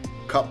our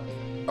cup,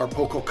 our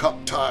Pokal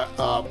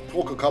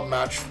Cup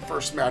match,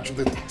 first match of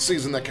the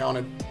season that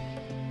counted.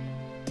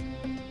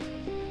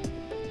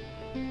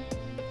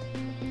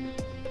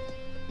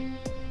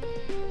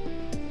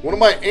 One of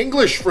my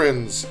English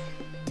friends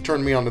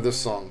turned me onto this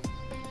song.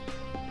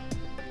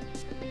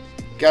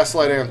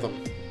 Gaslight Anthem.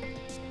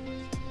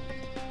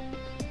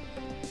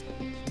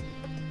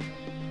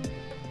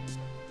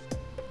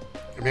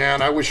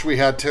 Man, I wish we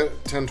had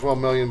 10, 12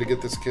 million to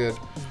get this kid.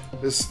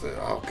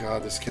 Oh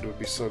God, this kid would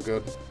be so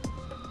good.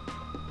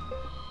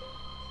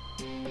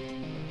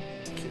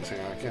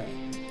 I can't.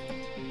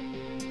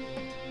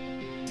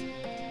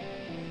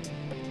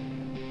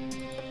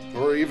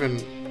 Or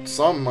even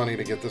some money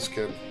to get this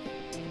kid.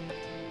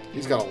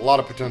 He's got a lot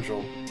of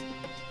potential.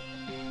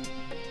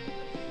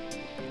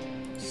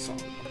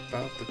 Something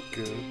about the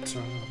good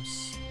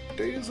times.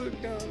 Days are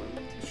gone.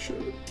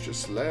 Should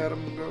just let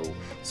him go.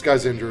 This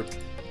guy's injured.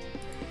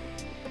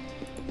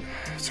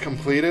 It's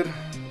completed.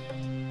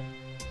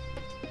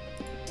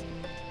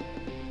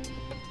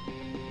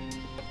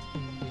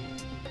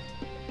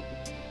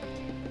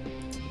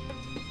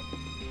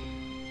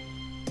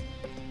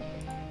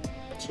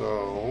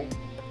 So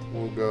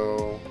we'll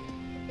go.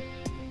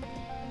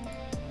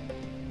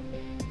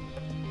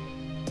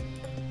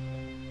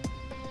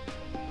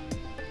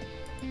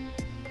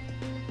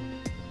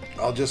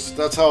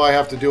 That's how I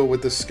have to do it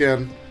with the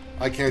skin.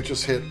 I can't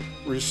just hit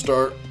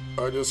restart.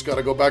 I just got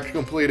to go back to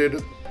completed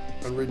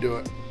and redo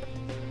it.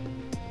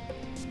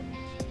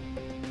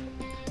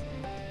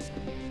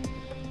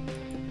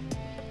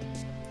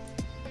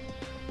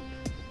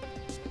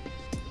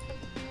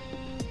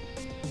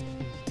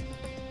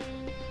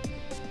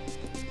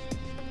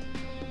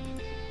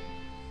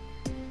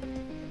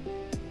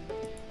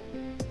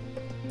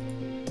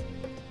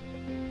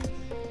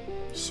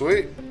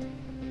 Sweet.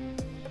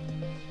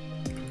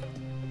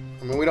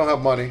 I mean, we don't have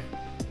money.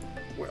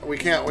 We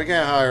can't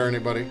hire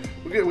anybody.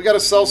 We got to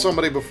sell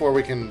somebody before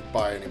we can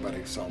buy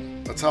anybody. So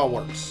that's how it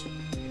works.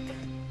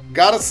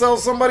 Got to sell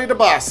somebody to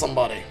buy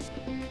somebody.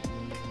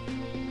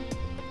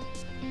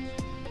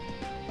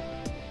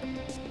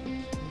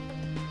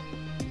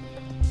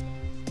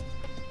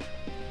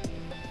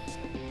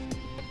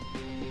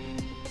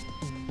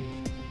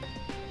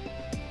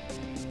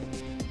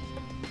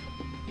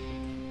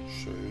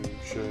 Shame,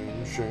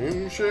 shame,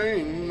 shame,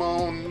 shame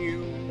on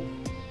you.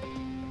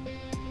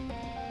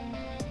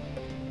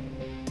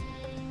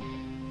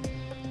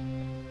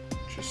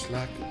 Just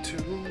like a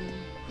tune,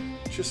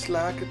 just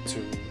like a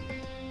tune.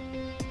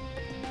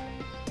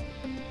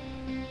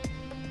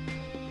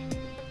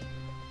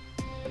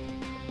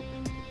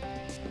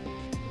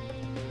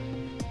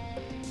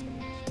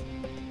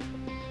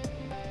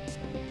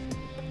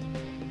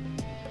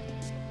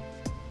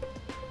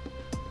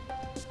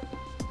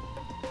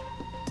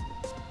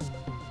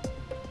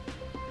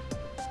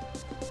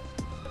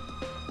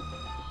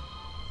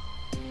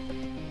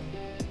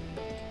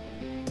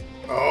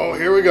 Oh,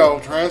 here we go.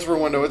 Transfer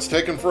window. It's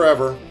taking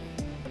forever.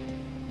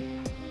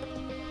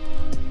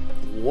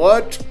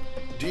 What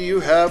do you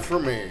have for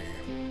me?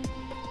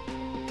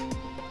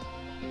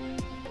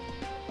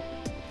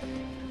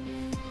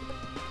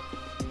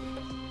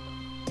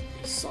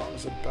 These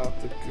songs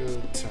about the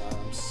good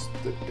times.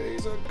 The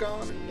days are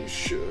gone and you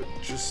should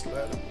just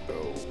let them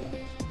go.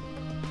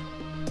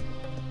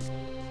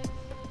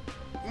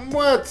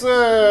 What's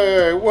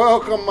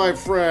welcome, my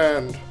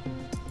friend.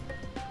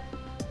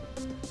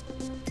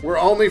 We're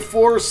only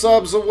 4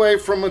 subs away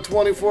from a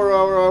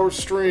 24-hour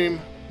stream.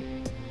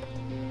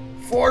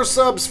 4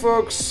 subs,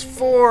 folks.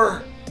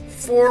 4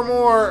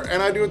 more,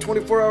 and I do a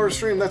 24-hour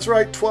stream. That's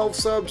right, 12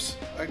 subs.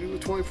 I do a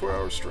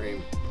 24-hour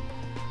stream.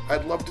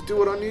 I'd love to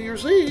do it on New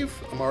Year's Eve.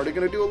 I'm already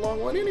going to do a long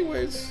one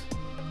anyways.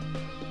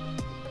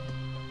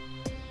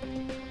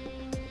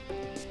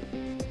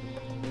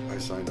 I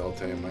signed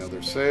Alt in my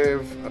other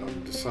save. I don't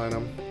need to sign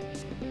them.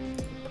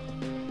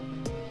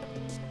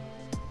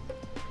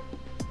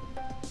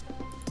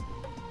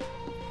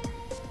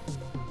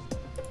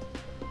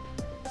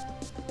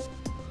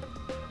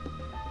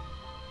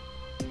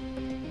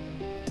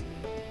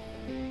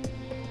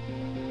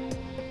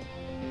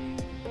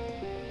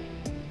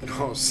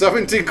 Oh,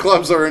 17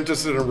 clubs are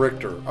interested in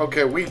Richter.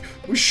 Okay, we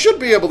should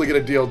be able to get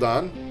a deal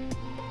done,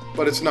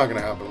 but it's not going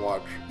to happen,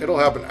 watch. It'll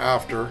happen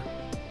after.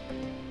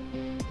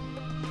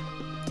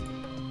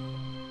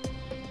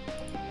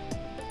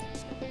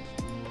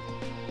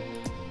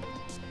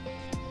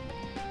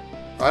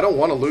 I don't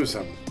want to lose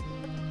him.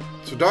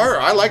 Sudar,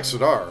 I like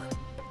Sudar.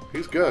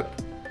 He's good.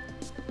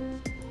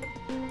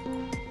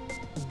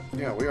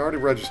 Yeah, we already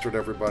registered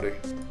everybody.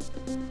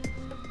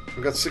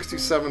 We got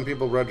 67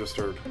 people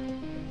registered.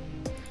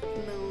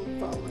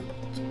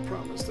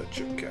 Promise that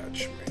you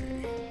catch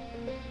me.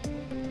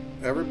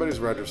 Everybody's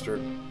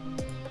registered.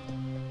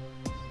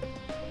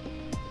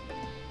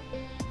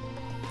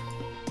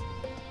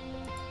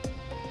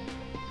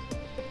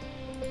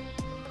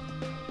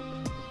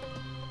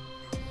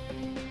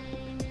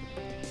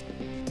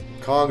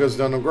 Konga's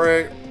done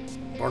great.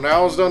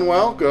 Bornau's done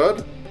well.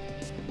 Good.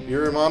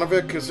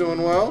 Yurimonovic is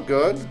doing well.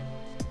 Good.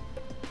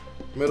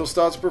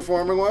 Mittelstadt's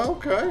performing well.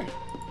 Okay.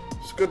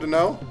 It's good to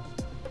know.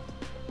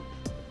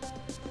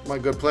 My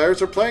good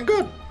players are playing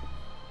good.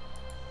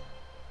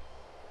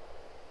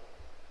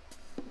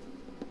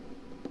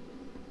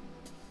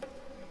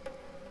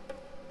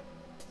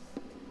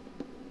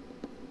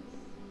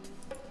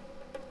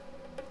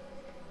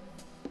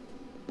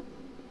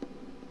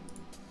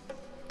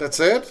 That's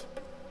it?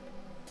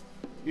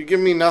 You give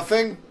me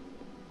nothing?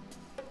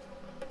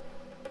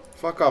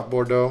 Fuck off,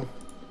 Bordeaux.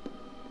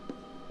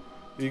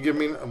 You give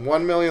me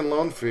 1 million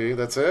loan fee.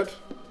 That's it?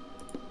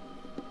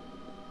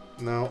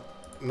 No,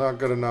 not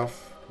good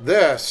enough.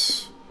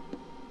 This.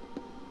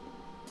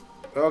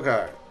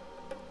 Okay.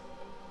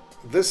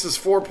 This is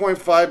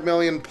 4.5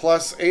 million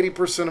plus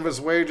 80% of his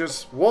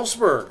wages.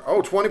 Wolfsburg.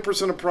 Oh,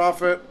 20% of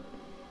profit.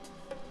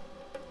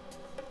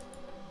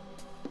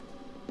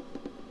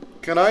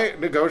 Can I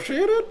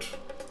negotiate it?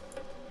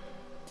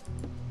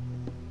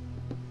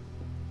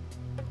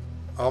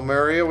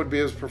 Almeria would be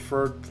his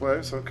preferred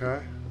place.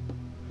 Okay.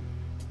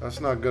 That's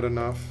not good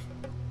enough.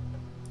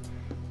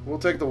 We'll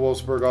take the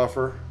Wolfsburg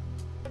offer.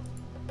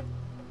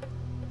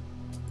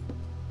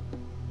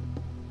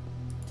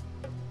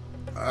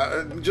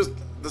 Just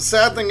the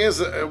sad thing is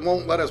it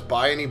won't let us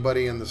buy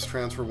anybody in this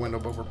transfer window,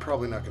 but we're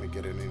probably not going to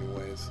get it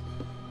anyways.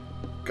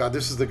 God,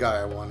 this is the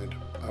guy I wanted.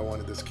 I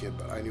wanted this kid,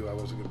 but I knew I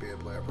wasn't going to be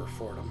able to ever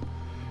afford him.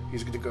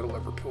 He's going to go to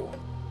Liverpool.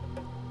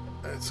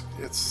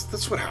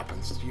 That's what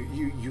happens.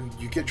 You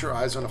get your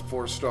eyes on a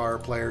 4-star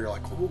player. You're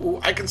like, ooh,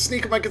 I can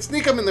sneak him,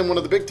 and then one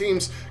of the big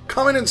teams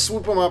come in and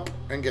swoop him up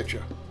and get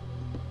you.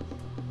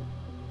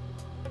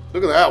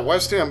 Look at that,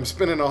 West Ham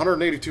spending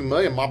 182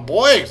 million. My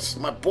boys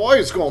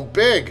going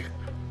big.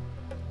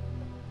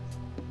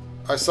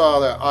 I saw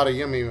that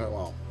Adeyemi.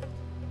 Well,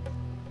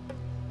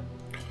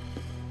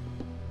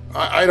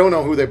 I don't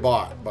know who they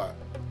bought, but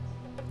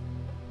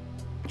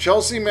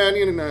Chelsea, Man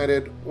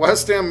United,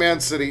 West Ham, Man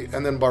City,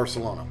 and then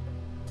Barcelona.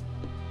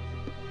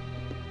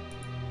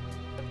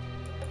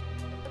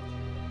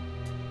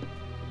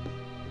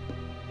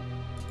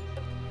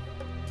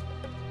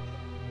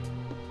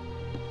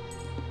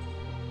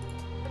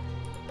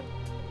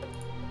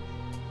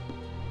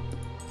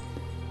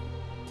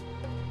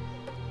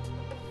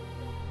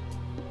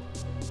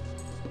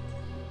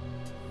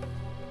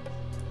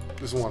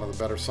 This is one of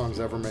the better songs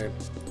ever made.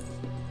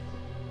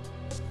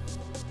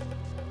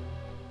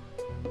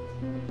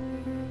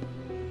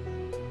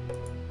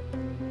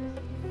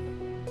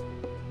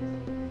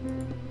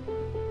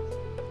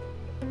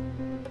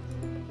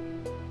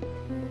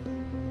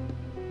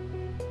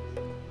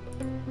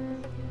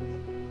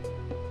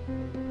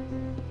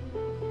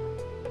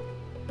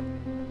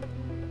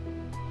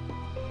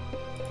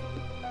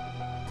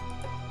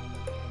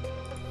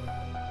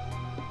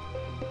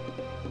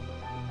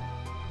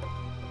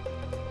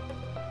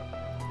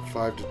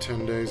 Five to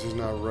 10 days, he's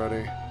not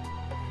ready.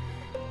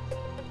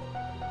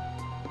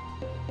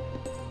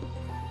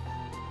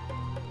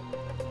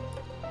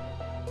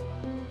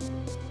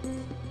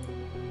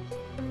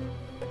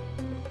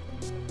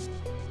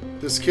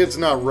 This kid's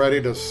not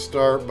ready to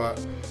start, but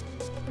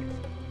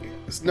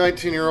this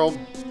 19-year-old,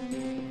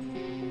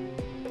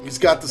 he's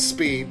got the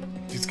speed,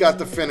 he's got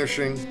the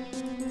finishing.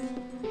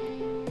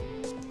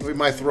 We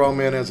might throw him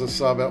in as a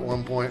sub at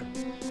one point.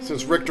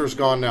 Since Richter's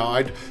gone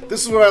now,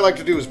 this is what I like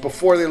to do is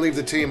before they leave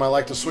the team, I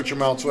like to switch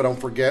them out so I don't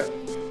forget.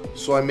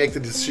 So I make the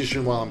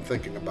decision while I'm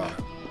thinking about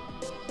it.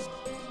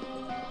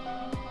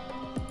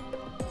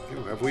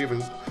 Have we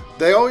even...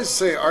 They always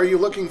say, are you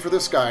looking for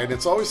this guy? And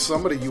it's always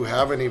somebody you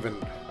haven't even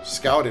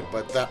scouted,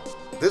 but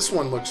this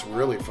one looks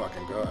really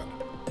fucking good.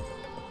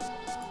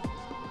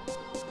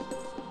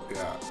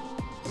 Yeah.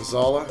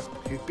 Mazzola,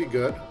 he'd be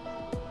good.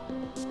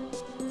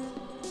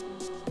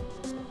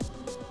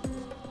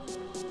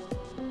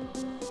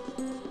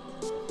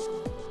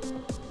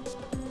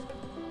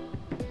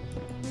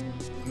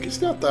 He's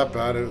not that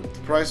bad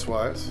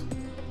price-wise.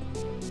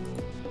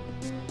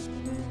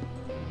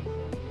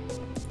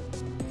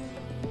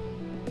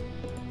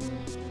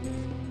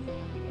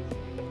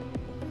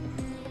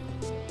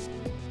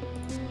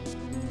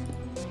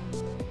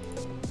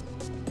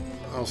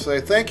 I'll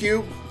say thank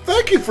you.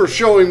 Thank you for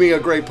showing me a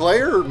great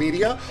player,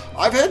 media.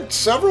 I've had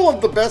several of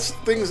the best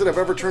things that have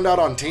ever turned out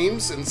on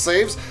teams and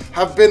saves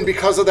have been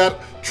because of that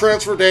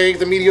transfer day.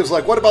 The media's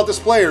like, what about this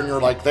player? And you're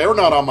like, they're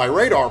not on my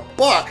radar,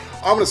 but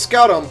I'm going to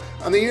scout them.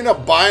 And then you end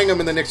up buying them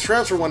in the next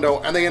transfer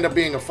window, and they end up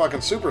being a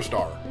fucking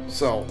superstar.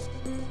 So...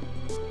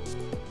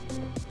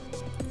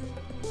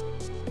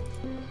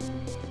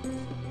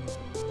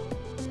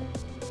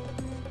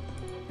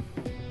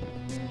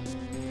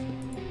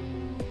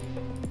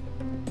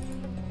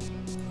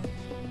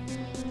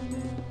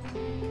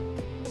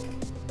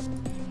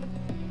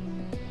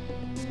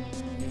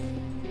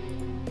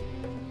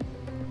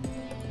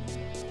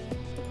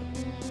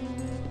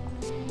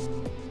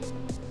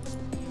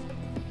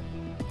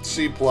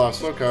 C+,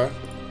 okay.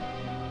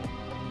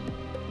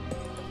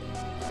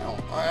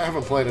 I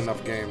haven't played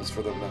enough games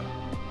for them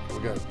to...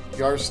 We got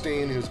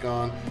Yarstein, who's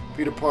gone,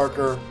 Peter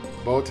Parker,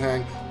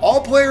 Boateng. All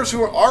players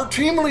who are our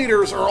team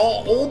leaders are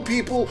all old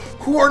people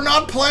who are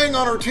not playing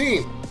on our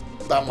team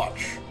that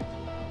much.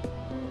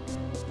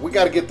 We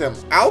got to get them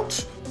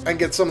out and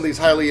get some of these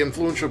highly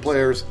influential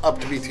players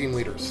up to be team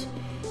leaders.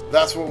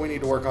 That's what we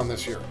need to work on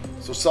this year.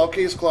 So Selke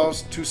is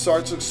close,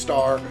 Tussart's a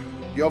star,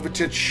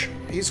 Jovetic,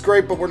 he's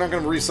great, but we're not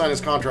going to re-sign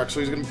his contract. So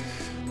he's going to...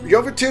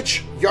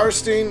 Jovetic,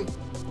 Yarstein,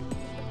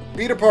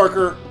 Peter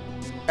Parker,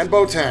 and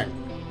Boateng.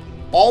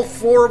 All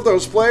four of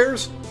those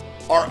players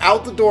are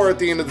out the door at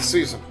the end of the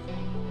season.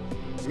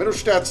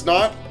 Mittelstadt's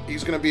not.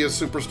 He's going to be a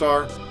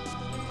superstar.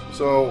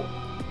 So,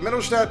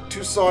 Mittelstadt,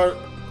 Tussart...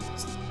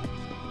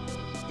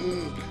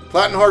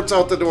 Plattenhart's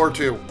out the door,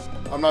 too.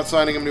 I'm not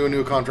signing him to a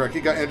new contract.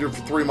 He got injured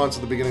for 3 months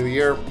at the beginning of the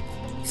year.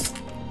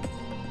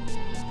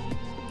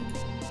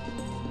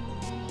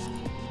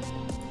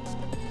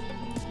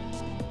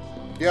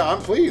 Yeah,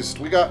 I'm pleased.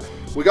 We got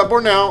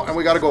Bornau and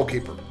we got a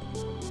goalkeeper.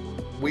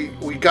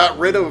 We got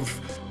rid of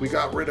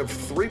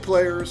 3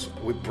 players.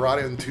 We brought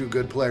in 2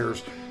 good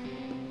players.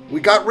 We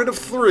got rid of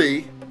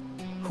 3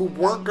 who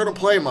weren't going to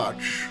play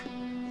much,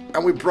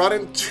 and we brought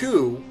in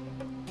 2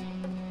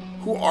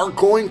 who are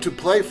going to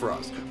play for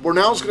us.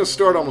 Bornau's going to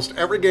start almost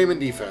every game in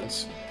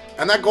defense,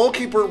 and that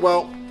goalkeeper,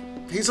 well,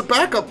 he's a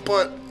backup,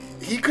 but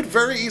he could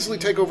very easily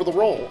take over the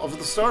role of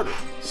the starter.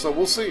 So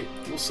we'll see.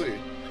 We'll see.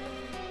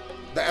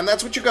 And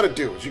that's what you got to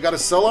do. Is you got to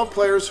sell off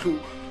players who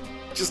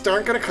just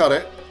aren't going to cut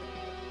it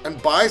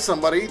and buy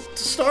somebody to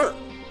start.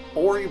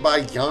 Or you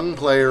buy young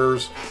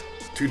players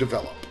to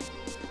develop.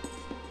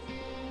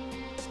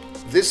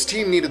 This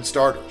team needed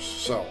starters,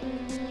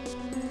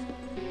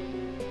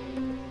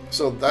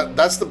 so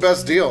that's the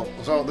best deal.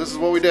 So this is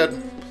what we did.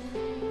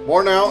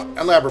 Bornau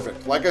and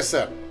Labrovic, like I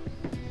said.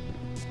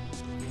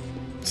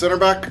 Center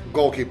back,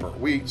 goalkeeper.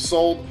 We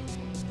sold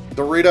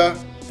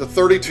Dorita, the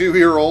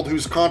 32-year-old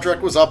whose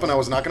contract was up and I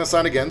was not going to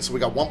sign again, so we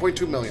got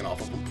 $1.2 million off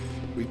of him.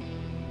 We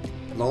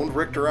loaned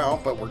Richter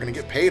out, but we're going to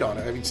get paid on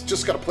it. I mean, he's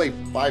just got to play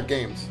 5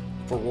 games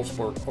for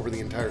Wolfsburg over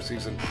the entire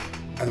season,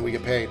 and then we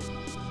get paid.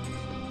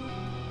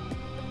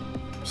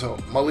 So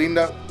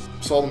Malinda,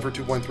 sold him for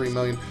 $2.3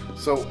 million.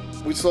 So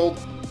we sold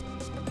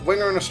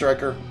winger and a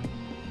striker.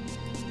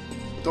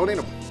 Don't need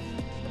them.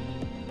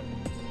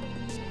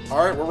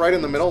 All right, we're right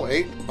in the middle,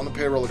 8 on the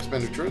payroll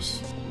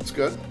expenditures. It's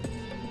good.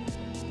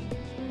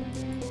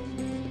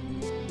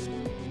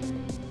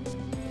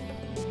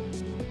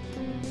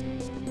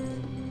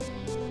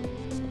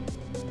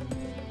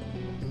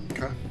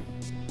 Okay.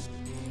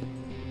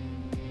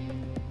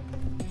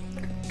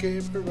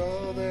 Gave her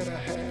all that I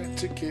had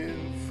to give.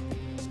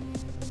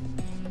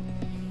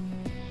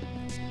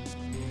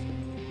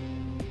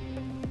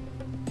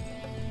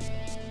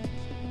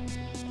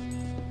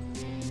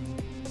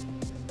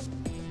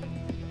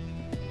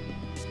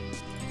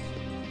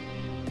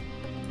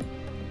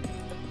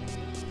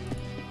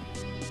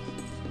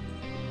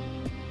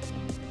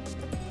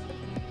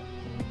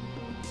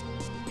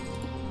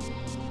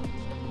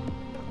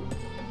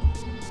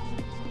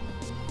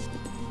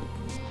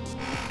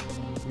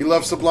 You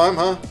love Sublime,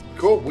 huh?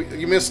 Cool.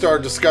 You missed our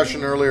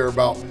discussion earlier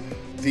about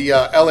the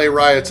LA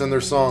riots and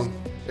their song,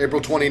 April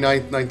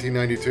 29th,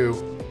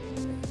 1992.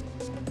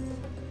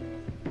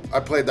 I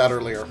played that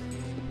earlier.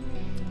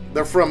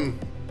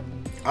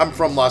 I'm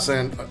from Los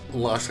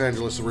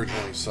Angeles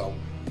originally, so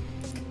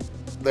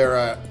they're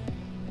a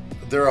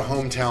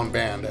hometown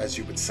band, as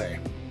you would say.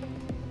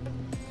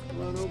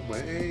 Run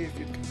away if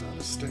you're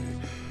gonna stay.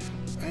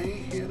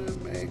 Ain't here to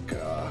make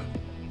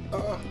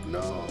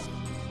no.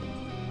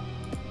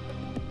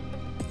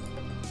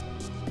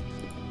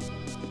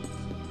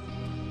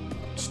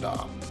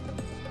 Stop.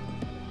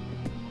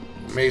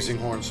 Amazing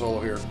horn solo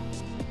here.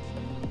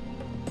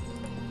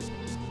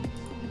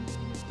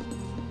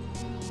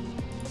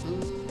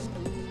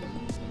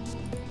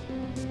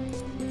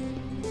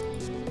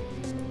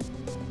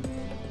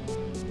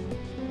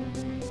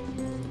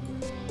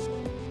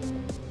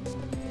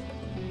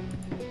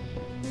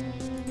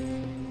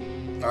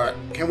 All right,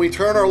 can we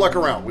turn our luck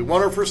around? We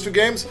won our first 2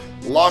 games,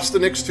 lost the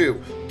next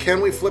 2.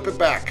 Can we flip it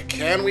back?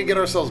 Can we get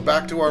ourselves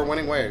back to our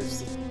winning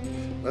ways?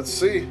 Let's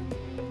see.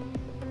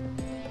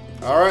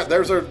 All right,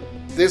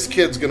 this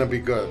kid's going to be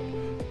good.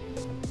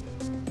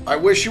 I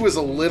wish he was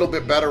a little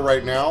bit better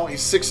right now.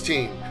 He's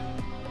 16.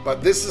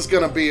 But this is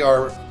going to be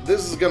our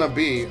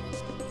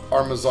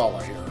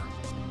Mazzala here.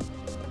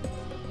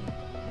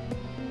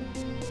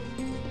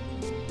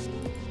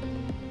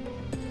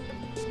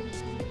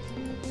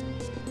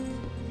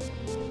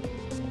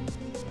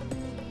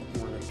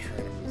 We're going to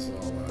train him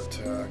Mazzala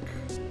attack.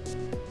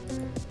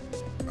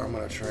 I'm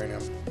going to train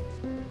him.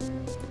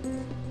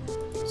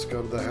 Let's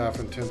go to the half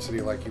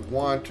intensity like you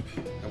want,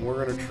 and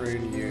we're going to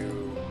train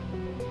you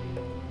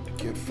to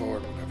get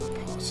forward whenever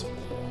possible.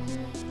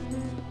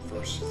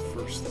 First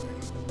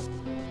thing.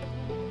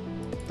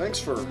 Thanks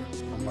for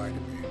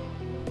reminding me.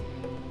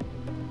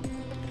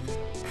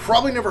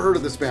 Probably never heard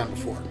of this band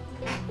before.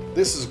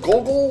 This is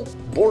Gogol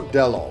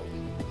Bordello.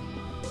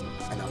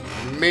 An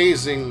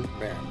amazing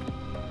band.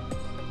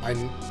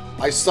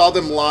 I saw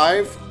them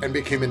live and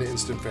became an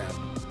instant fan.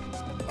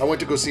 I went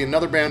to go see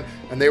another band,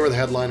 and they were the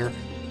headliner.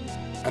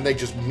 And they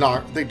just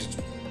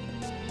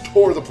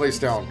tore the place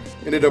down.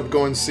 Ended up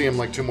going to see him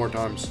like 2 more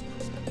times.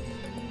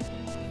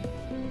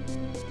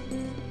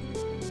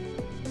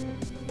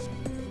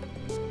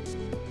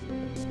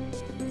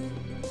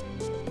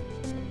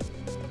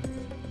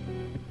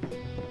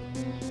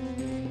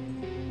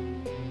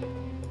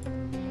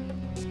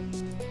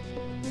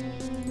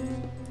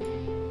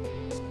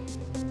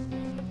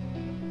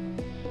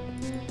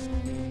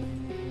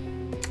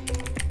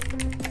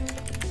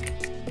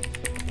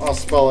 I'll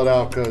spell it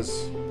out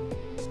because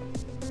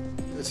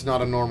it's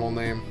not a normal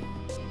name.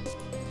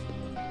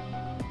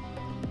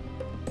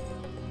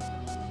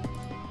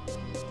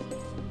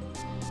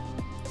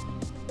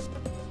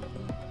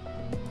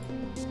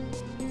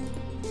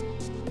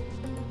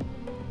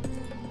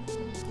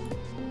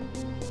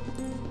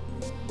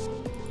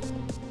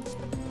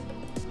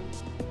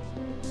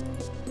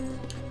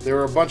 There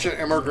were a bunch of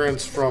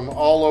immigrants from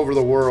all over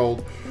the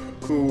world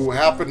who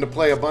happened to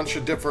play a bunch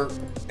of different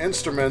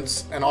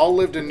instruments and all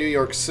lived in New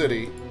York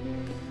City.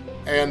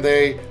 And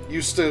they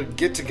used to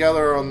get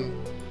together on,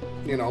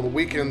 you know, the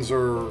weekends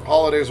or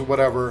holidays or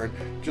whatever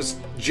and just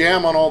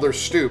jam on all their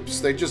stoops.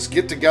 They just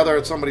get together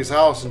at somebody's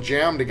house and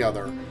jam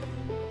together.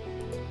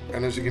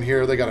 And as you can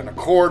hear, they got an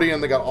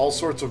accordion, they got all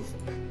sorts of,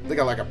 they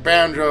got like a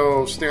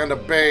banjo,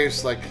 stand-up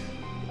bass, like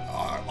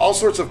all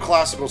sorts of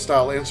classical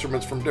style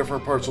instruments from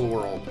different parts of the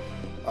world.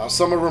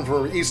 Some of them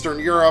from Eastern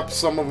Europe,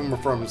 some of them are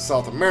from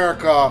South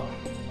America.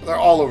 They're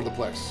all over the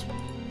place.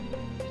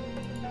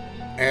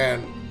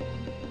 And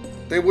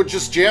they would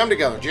just jam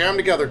together, jam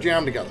together,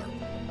 jam together.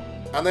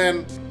 And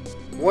then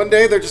one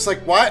day they're just like,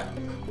 what?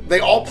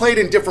 They all played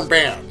in different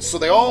bands. So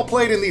they all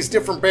played in these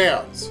different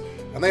bands.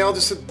 And they all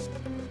just said,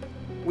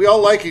 we all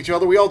like each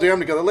other, we all jam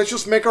together. Let's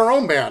just make our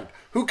own band.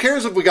 Who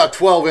cares if we got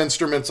 12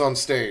 instruments on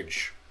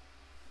stage?